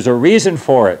 There's a reason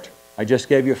for it. I just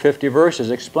gave you 50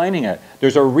 verses explaining it.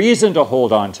 There's a reason to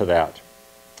hold on to that.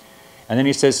 And then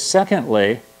he says,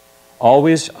 secondly,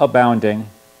 always abounding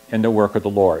in the work of the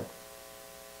Lord.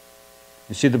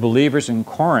 You see, the believers in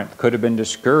Corinth could have been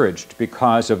discouraged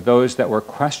because of those that were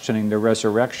questioning the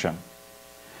resurrection.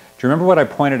 Do you remember what I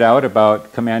pointed out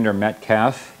about Commander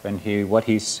Metcalf and what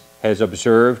he has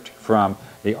observed from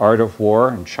the art of war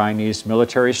and Chinese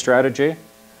military strategy?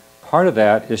 Part of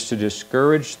that is to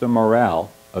discourage the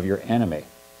morale of your enemy.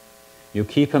 You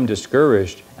keep him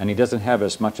discouraged, and he doesn't have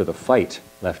as much of the fight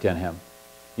left in him.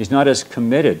 He's not as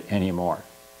committed anymore.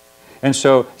 And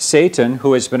so Satan,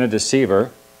 who has been a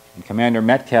deceiver, and Commander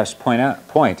Metcalf's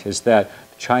point is that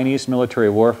Chinese military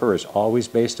warfare is always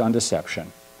based on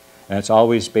deception. And it's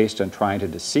always based on trying to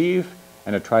deceive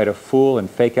and to try to fool and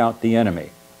fake out the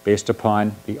enemy based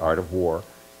upon the art of war.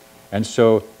 And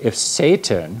so if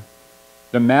Satan,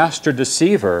 the master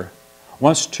deceiver,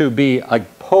 wants to be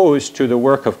opposed to the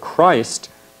work of Christ,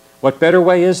 what better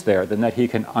way is there than that he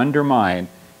can undermine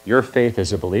your faith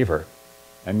as a believer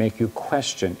and make you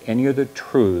question any of the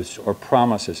truths or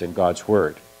promises in God's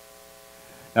Word?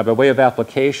 Now, by way of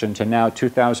application to now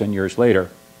 2,000 years later,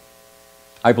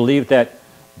 I believe that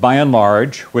by and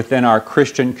large, within our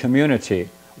Christian community,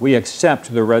 we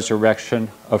accept the resurrection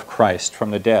of Christ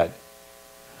from the dead.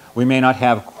 We may not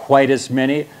have quite as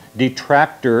many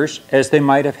detractors as they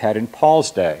might have had in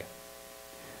Paul's day,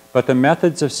 but the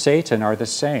methods of Satan are the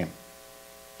same.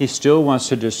 He still wants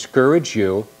to discourage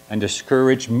you and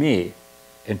discourage me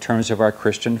in terms of our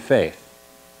Christian faith,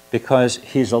 because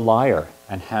he's a liar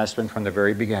and has been from the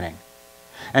very beginning.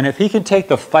 And if he can take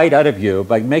the fight out of you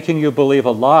by making you believe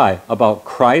a lie about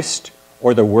Christ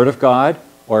or the Word of God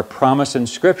or a promise in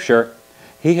Scripture,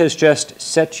 he has just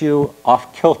set you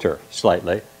off kilter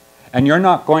slightly, and you're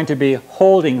not going to be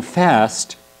holding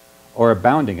fast or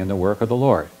abounding in the work of the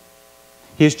Lord.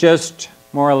 He's just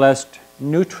more or less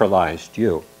neutralized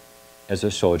you as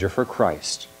a soldier for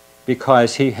Christ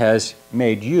because he has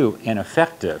made you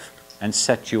ineffective and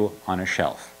set you on a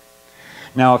shelf.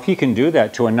 Now, if he can do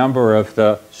that to a number of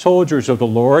the soldiers of the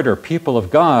Lord or people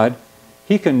of God,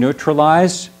 he can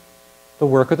neutralize the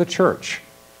work of the church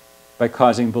by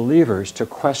causing believers to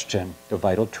question the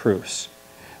vital truths.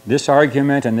 This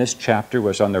argument in this chapter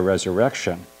was on the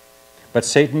resurrection, but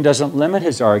Satan doesn't limit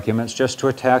his arguments just to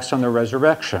attacks on the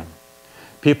resurrection.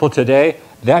 People today,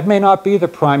 that may not be the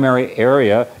primary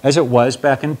area as it was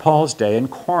back in Paul's day in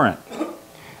Corinth.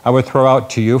 I would throw out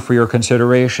to you for your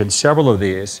consideration several of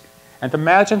these, and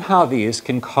imagine how these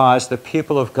can cause the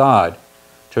people of God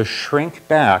to shrink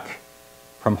back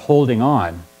from holding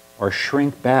on or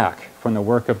shrink back from the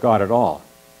work of God at all.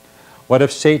 What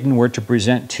if Satan were to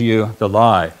present to you the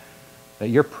lie that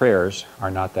your prayers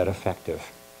are not that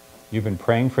effective? You've been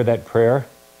praying for that prayer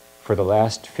for the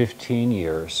last 15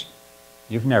 years.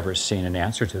 You've never seen an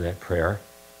answer to that prayer.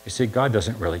 You see, God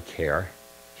doesn't really care.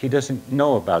 He doesn't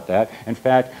know about that. In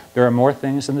fact, there are more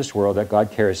things in this world that God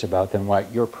cares about than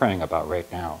what you're praying about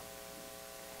right now.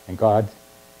 And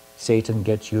Satan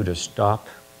gets you to stop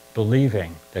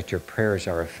believing that your prayers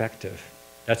are effective.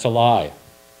 That's a lie.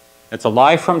 It's a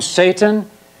lie from Satan,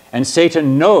 and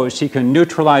Satan knows he can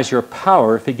neutralize your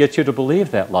power if he gets you to believe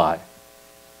that lie.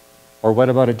 Or what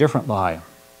about a different lie?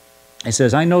 He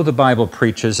says, I know the Bible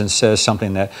preaches and says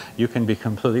something that you can be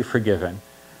completely forgiven.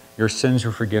 Your sins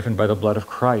are forgiven by the blood of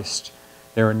Christ.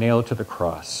 They were nailed to the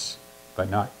cross, but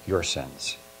not your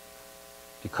sins.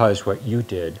 Because what you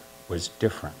did was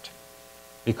different.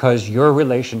 Because your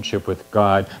relationship with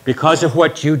God, because of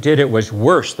what you did, it was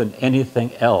worse than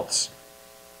anything else.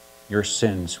 Your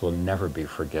sins will never be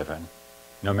forgiven,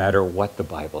 no matter what the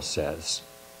Bible says.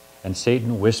 And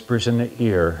Satan whispers in the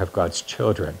ear of God's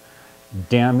children,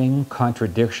 damning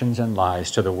contradictions and lies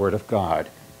to the Word of God,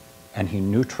 and he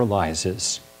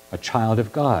neutralizes a child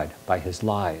of God by his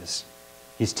lies.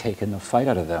 He's taken the fight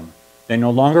out of them. They no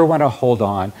longer want to hold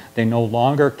on. They no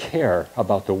longer care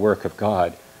about the work of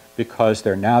God because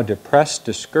they're now depressed,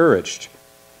 discouraged,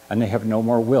 and they have no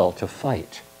more will to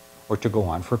fight or to go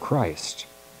on for Christ.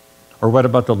 Or what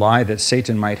about the lie that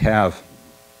Satan might have?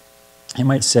 He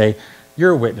might say,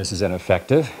 your witness is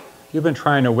ineffective. You've been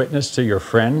trying to witness to your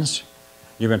friends.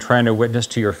 You've been trying to witness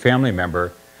to your family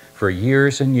member for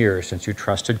years and years since you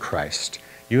trusted Christ.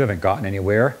 You haven't gotten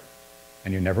anywhere,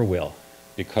 and you never will,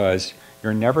 because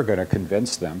you're never going to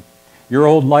convince them. Your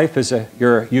old life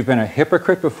you've been a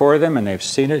hypocrite before them, and they've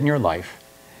seen it in your life,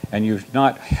 and you've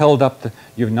not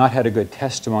you've not had a good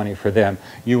testimony for them.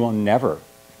 You will never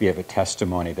be of a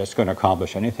testimony that's going to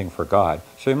accomplish anything for God,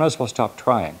 so you might as well stop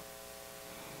trying.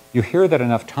 You hear that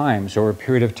enough times over a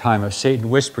period of time of Satan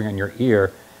whispering in your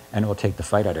ear, and it will take the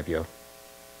fight out of you.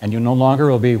 And you no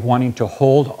longer will be wanting to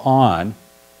hold on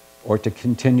or to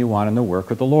continue on in the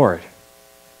work of the Lord.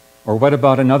 Or what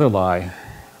about another lie?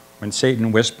 When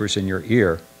Satan whispers in your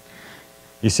ear,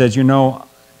 he says, you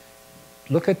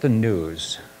Look at the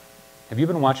news. Have you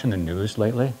been watching the news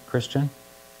lately, Christian?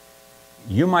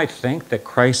 You might think that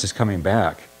Christ is coming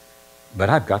back, but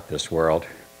I've got this world,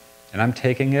 and I'm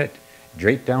taking it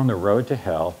straight down the road to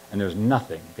hell, and there's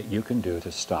nothing that you can do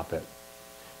to stop it.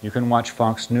 You can watch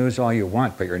Fox News all you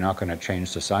want, but you're not going to change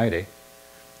society.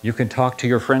 You can talk to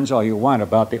your friends all you want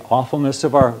about the awfulness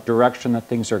of our direction that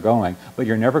things are going, but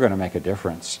you're never going to make a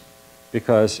difference,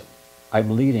 because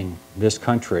I'm leading this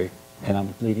country and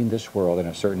I'm leading this world in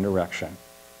a certain direction.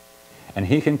 And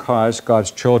he can cause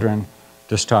God's children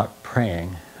to stop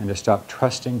praying and to stop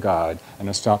trusting God and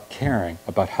to stop caring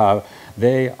about how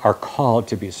they are called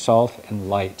to be salt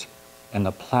and light in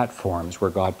the platforms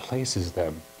where God places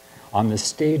them, on the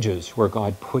stages where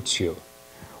God puts you.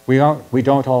 We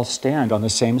don't all stand on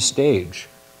the same stage.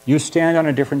 You stand on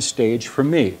a different stage from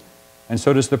me, and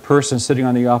so does the person sitting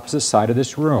on the opposite side of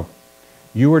this room.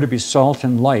 You are to be salt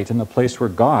and light in the place where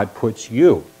God puts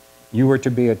you. You are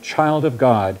to be a child of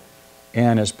God,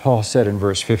 and as Paul said in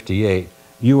verse 58,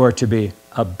 you are to be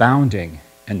abounding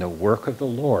in the work of the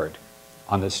Lord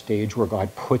on the stage where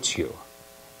God puts you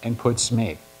and puts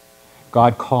me.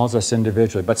 God calls us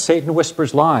individually, but Satan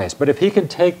whispers lies. But if he can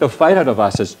take the fight out of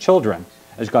us as children,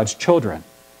 as God's children,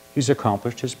 he's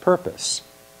accomplished his purpose.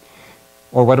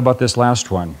 Or what about this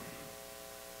last one?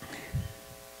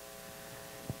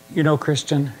 You know,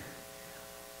 Christian,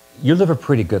 you live a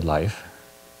pretty good life.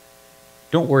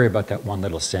 Don't worry about that one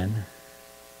little sin,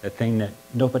 that thing that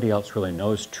nobody else really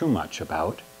knows too much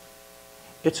about.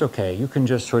 It's okay. You can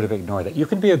just sort of ignore that. You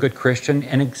can be a good Christian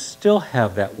and still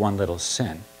have that one little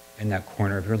sin in that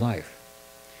corner of your life.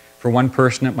 For one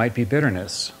person, it might be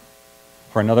bitterness.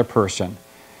 For another person,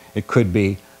 it could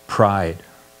be pride.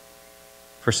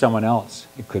 For someone else,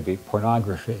 it could be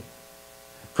pornography.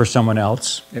 For someone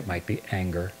else, it might be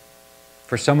anger.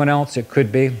 For someone else, it could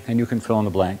be, and you can fill in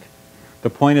the blank. The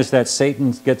point is that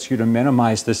Satan gets you to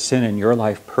minimize the sin in your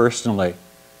life personally.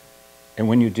 And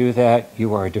when you do that,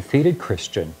 you are a defeated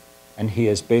Christian, and he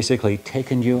has basically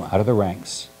taken you out of the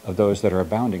ranks of those that are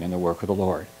abounding in the work of the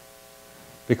Lord.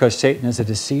 Because Satan is a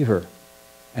deceiver,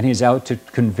 and he's out to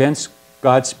convince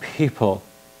God's people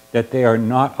that they are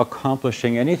not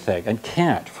accomplishing anything and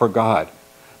can't for God.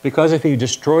 Because if he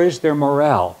destroys their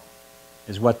morale,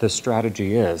 is what the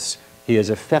strategy is, he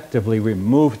has effectively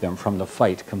removed them from the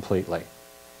fight completely.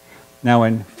 Now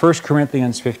in 1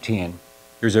 Corinthians 15,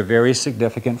 there's a very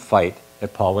significant fight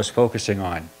that Paul was focusing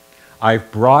on.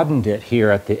 I've broadened it here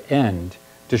at the end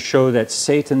to show that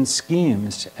Satan's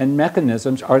schemes and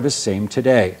mechanisms are the same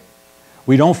today.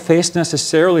 We don't face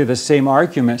necessarily the same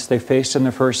arguments they faced in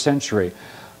the first century.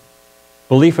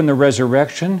 Belief in the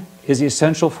resurrection is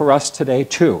essential for us today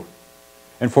too.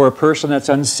 And for a person that's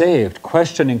unsaved,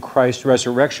 questioning Christ's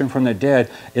resurrection from the dead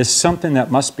is something that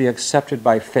must be accepted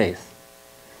by faith.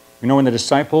 You know, when the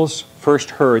disciples first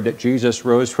heard that Jesus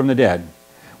rose from the dead,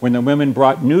 when the women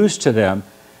brought news to them,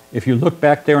 if you look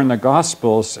back there in the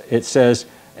Gospels, it says,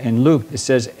 in Luke, it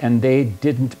says, and they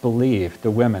didn't believe, the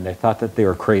women. They thought that they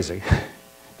were crazy.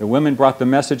 The women brought the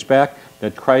message back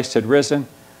that Christ had risen.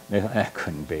 They thought, that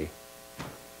couldn't be.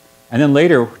 And then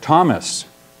later, Thomas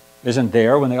isn't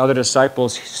there when the other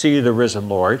disciples see the risen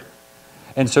Lord.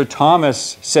 And so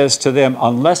Thomas says to them,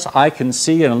 unless I can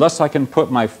see and unless I can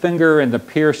put my finger in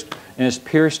his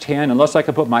pierced hand, unless I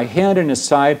can put my hand in his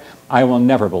side, I will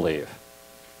never believe.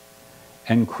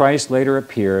 And Christ later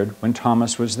appeared when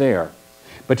Thomas was there.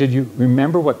 But did you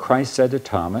remember what Christ said to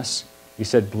Thomas? He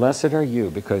said, blessed are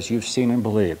you because you've seen and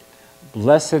believed.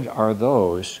 Blessed are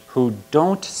those who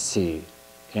don't see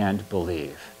and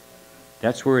believe.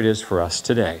 That's where it is for us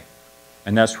today.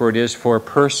 And that's where it is for a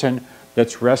person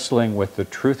that's wrestling with the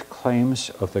truth claims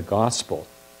of the gospel.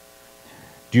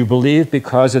 Do you believe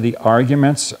because of the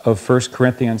arguments of 1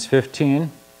 Corinthians 15?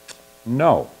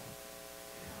 No.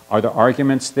 Are the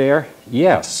arguments there?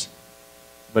 Yes.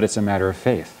 But it's a matter of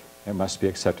faith. It must be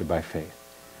accepted by faith.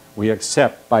 We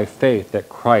accept by faith that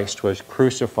Christ was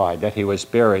crucified, that he was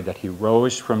buried, that he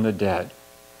rose from the dead.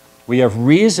 We have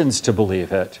reasons to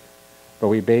believe it, but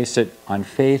we base it on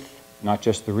faith, not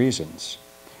just the reasons.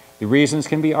 The reasons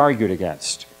can be argued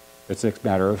against. It's a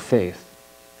matter of faith.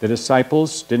 The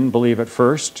disciples didn't believe at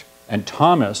first, and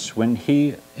Thomas, when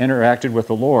he interacted with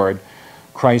the Lord,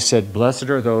 Christ said,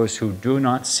 blessed are those who do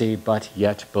not see but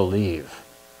yet believe.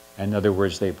 In other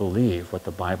words, they believe what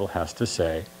the Bible has to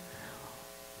say.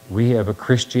 We have a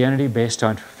Christianity based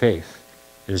on faith.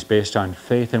 It is based on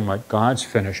faith in what God's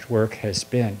finished work has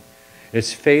been.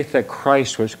 It's faith that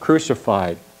Christ was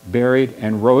crucified, buried,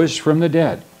 and rose from the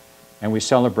dead. And we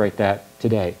celebrate that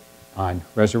today on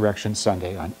Resurrection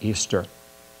Sunday, on Easter.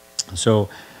 So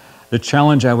the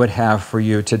challenge I would have for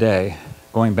you today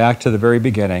going back to the very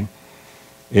beginning,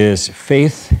 is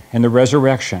faith in the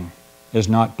resurrection is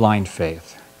not blind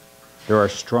faith. There are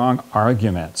strong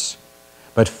arguments,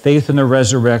 but faith in the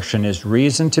resurrection is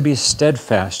reason to be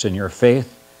steadfast in your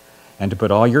faith and to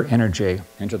put all your energy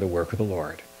into the work of the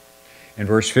Lord. In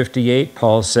verse 58,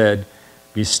 Paul said,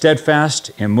 "Be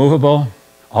steadfast, immovable,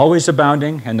 always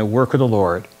abounding in the work of the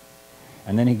Lord."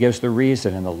 And then he gives the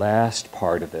reason in the last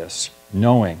part of this,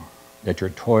 knowing that your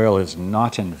toil is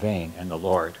not in vain in the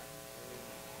Lord.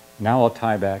 Now I'll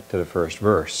tie back to the first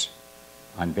verse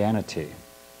on vanity.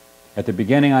 At the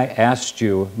beginning I asked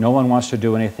you, no one wants to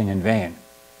do anything in vain.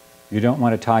 You don't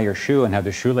want to tie your shoe and have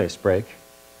the shoelace break.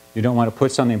 You don't want to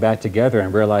put something back together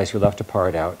and realize you left a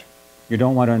part out. You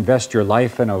don't want to invest your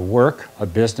life in a work, a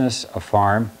business, a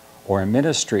farm, or a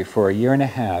ministry for a year and a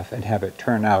half and have it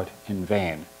turn out in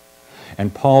vain.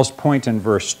 And Paul's point in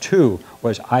verse 2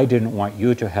 was, I didn't want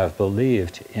you to have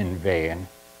believed in vain.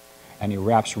 And he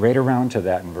wraps right around to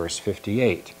that in verse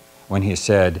 58 when he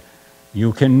said,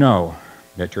 you can know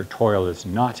that your toil is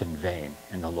not in vain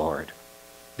in the Lord.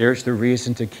 There's the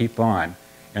reason to keep on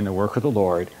in the work of the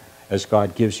Lord as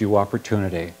God gives you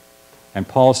opportunity. And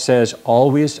Paul says,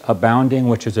 always abounding,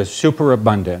 which is a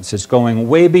superabundance. It's going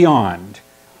way beyond.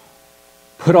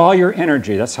 Put all your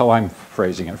energy, that's how I'm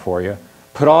phrasing it for you,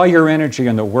 put all your energy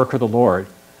in the work of the Lord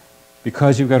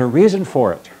because you've got a reason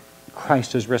for it.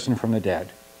 Christ is risen from the dead.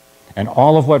 And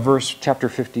all of what chapter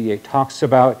 58 talks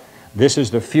about, this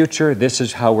is the future, this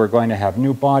is how we're going to have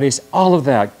new bodies, all of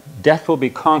that, death will be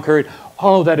conquered,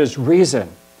 all of that is reason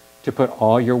to put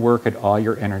all your work and all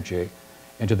your energy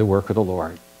into the work of the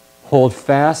Lord. Hold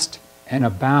fast and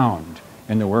abound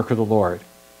in the work of the Lord.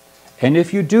 And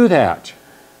if you do that,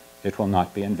 it will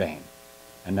not be in vain.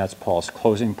 And that's Paul's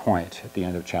closing point at the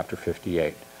end of chapter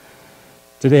 58.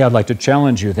 Today I'd like to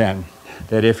challenge you then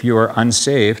that if you are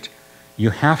unsaved,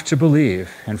 you have to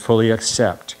believe and fully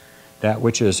accept that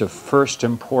which is of first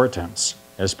importance,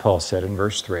 as Paul said in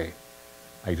verse 3.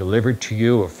 I delivered to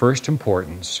you of first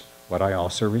importance what I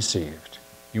also received.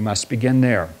 You must begin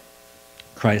there.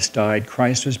 Christ died,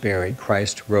 Christ was buried,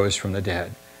 Christ rose from the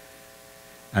dead.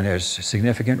 And there's a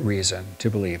significant reason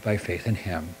to believe by faith in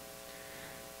him.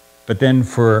 But then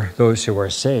for those who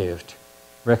are saved,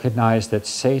 recognize that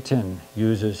Satan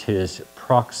uses his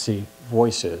proxy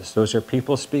voices. Those are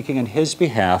people speaking in his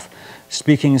behalf,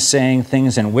 speaking, saying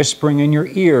things and whispering in your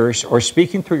ears, or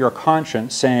speaking through your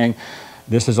conscience, saying,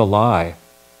 this is a lie.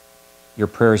 Your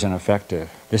prayer is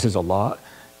ineffective. This is a lie.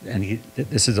 And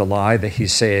this is a lie that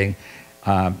he's saying,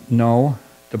 no,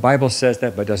 the Bible says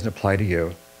that, but it doesn't apply to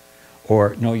you.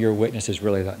 Or, no, your witness is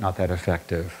really not that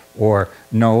effective. Or,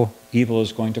 no, evil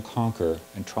is going to conquer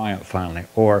and triumph finally.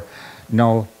 Or,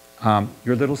 no,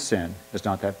 your little sin is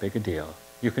not that big a deal.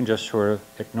 You can just sort of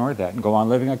ignore that and go on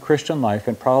living a Christian life,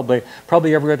 and probably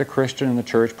every other Christian in the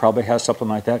church probably has something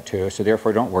like that too, so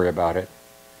therefore don't worry about it.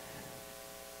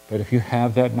 But if you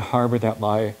have that and harbor that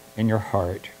lie in your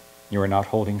heart, you are not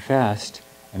holding fast,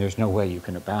 and there's no way you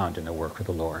can abound in the work of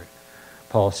the Lord.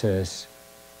 Paul says,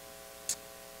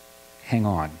 hang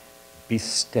on, be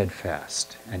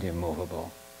steadfast and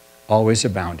immovable, always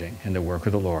abounding in the work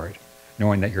of the Lord,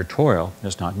 knowing that your toil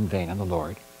is not in vain in the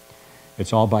Lord.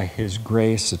 It's all by his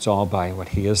grace, it's all by what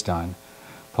he has done.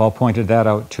 Paul pointed that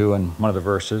out too in one of the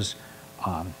verses.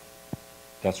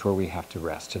 That's where we have to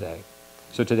rest today.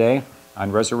 So today,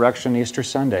 on Resurrection Easter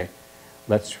Sunday,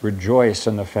 let's rejoice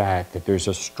in the fact that there's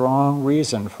a strong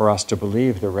reason for us to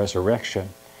believe the resurrection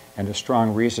and a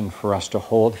strong reason for us to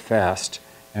hold fast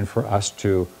and for us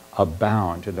to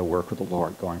abound in the work of the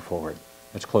Lord going forward.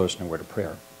 Let's close in a word of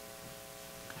prayer.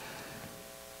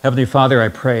 Heavenly Father, I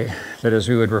pray that as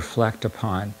we would reflect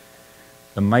upon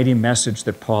the mighty message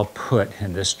that Paul put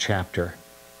in this chapter,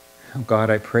 God,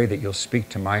 I pray that you'll speak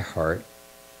to my heart.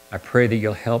 I pray that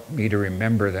you'll help me to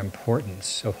remember the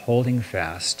importance of holding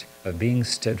fast, of being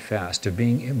steadfast, of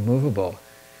being immovable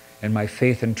in my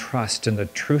faith and trust in the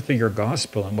truth of your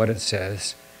gospel and what it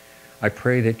says. I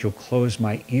pray that you'll close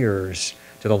my ears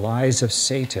to the lies of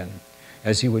Satan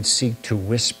as he would seek to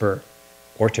whisper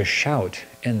or to shout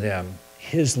in them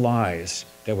his lies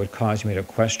that would cause me to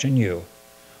question you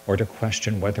or to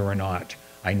question whether or not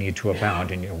I need to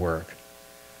abound in your work.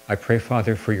 I pray,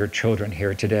 Father, for your children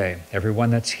here today, everyone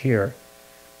that's here,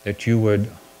 that you would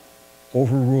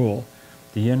overrule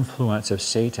the influence of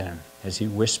Satan as he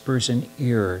whispers in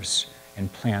ears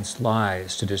and plants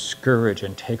lies to discourage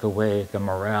and take away the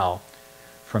morale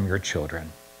from your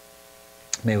children.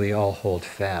 May we all hold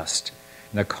fast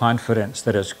in the confidence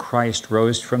that as Christ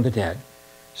rose from the dead,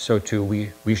 so too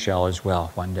we shall as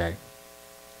well one day.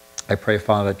 I pray,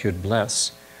 Father, that you'd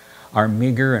bless our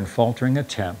meager and faltering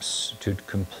attempts to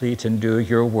complete and do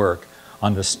your work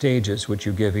on the stages which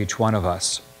you give each one of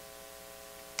us.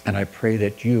 And I pray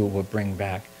that you will bring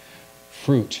back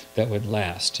fruit that would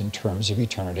last in terms of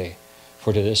eternity.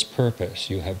 For to this purpose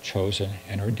you have chosen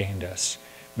and ordained us.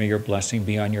 May your blessing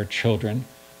be on your children.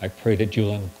 I pray that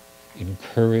you'll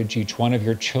encourage each one of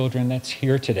your children that's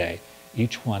here today.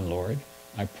 Each one, Lord.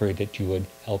 I pray that you would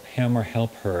help him or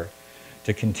help her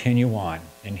to continue on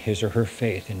in his or her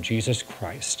faith in Jesus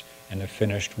Christ and the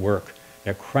finished work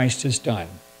that Christ has done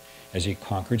as he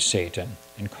conquered Satan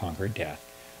and conquered death.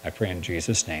 I pray in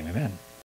Jesus' name, amen.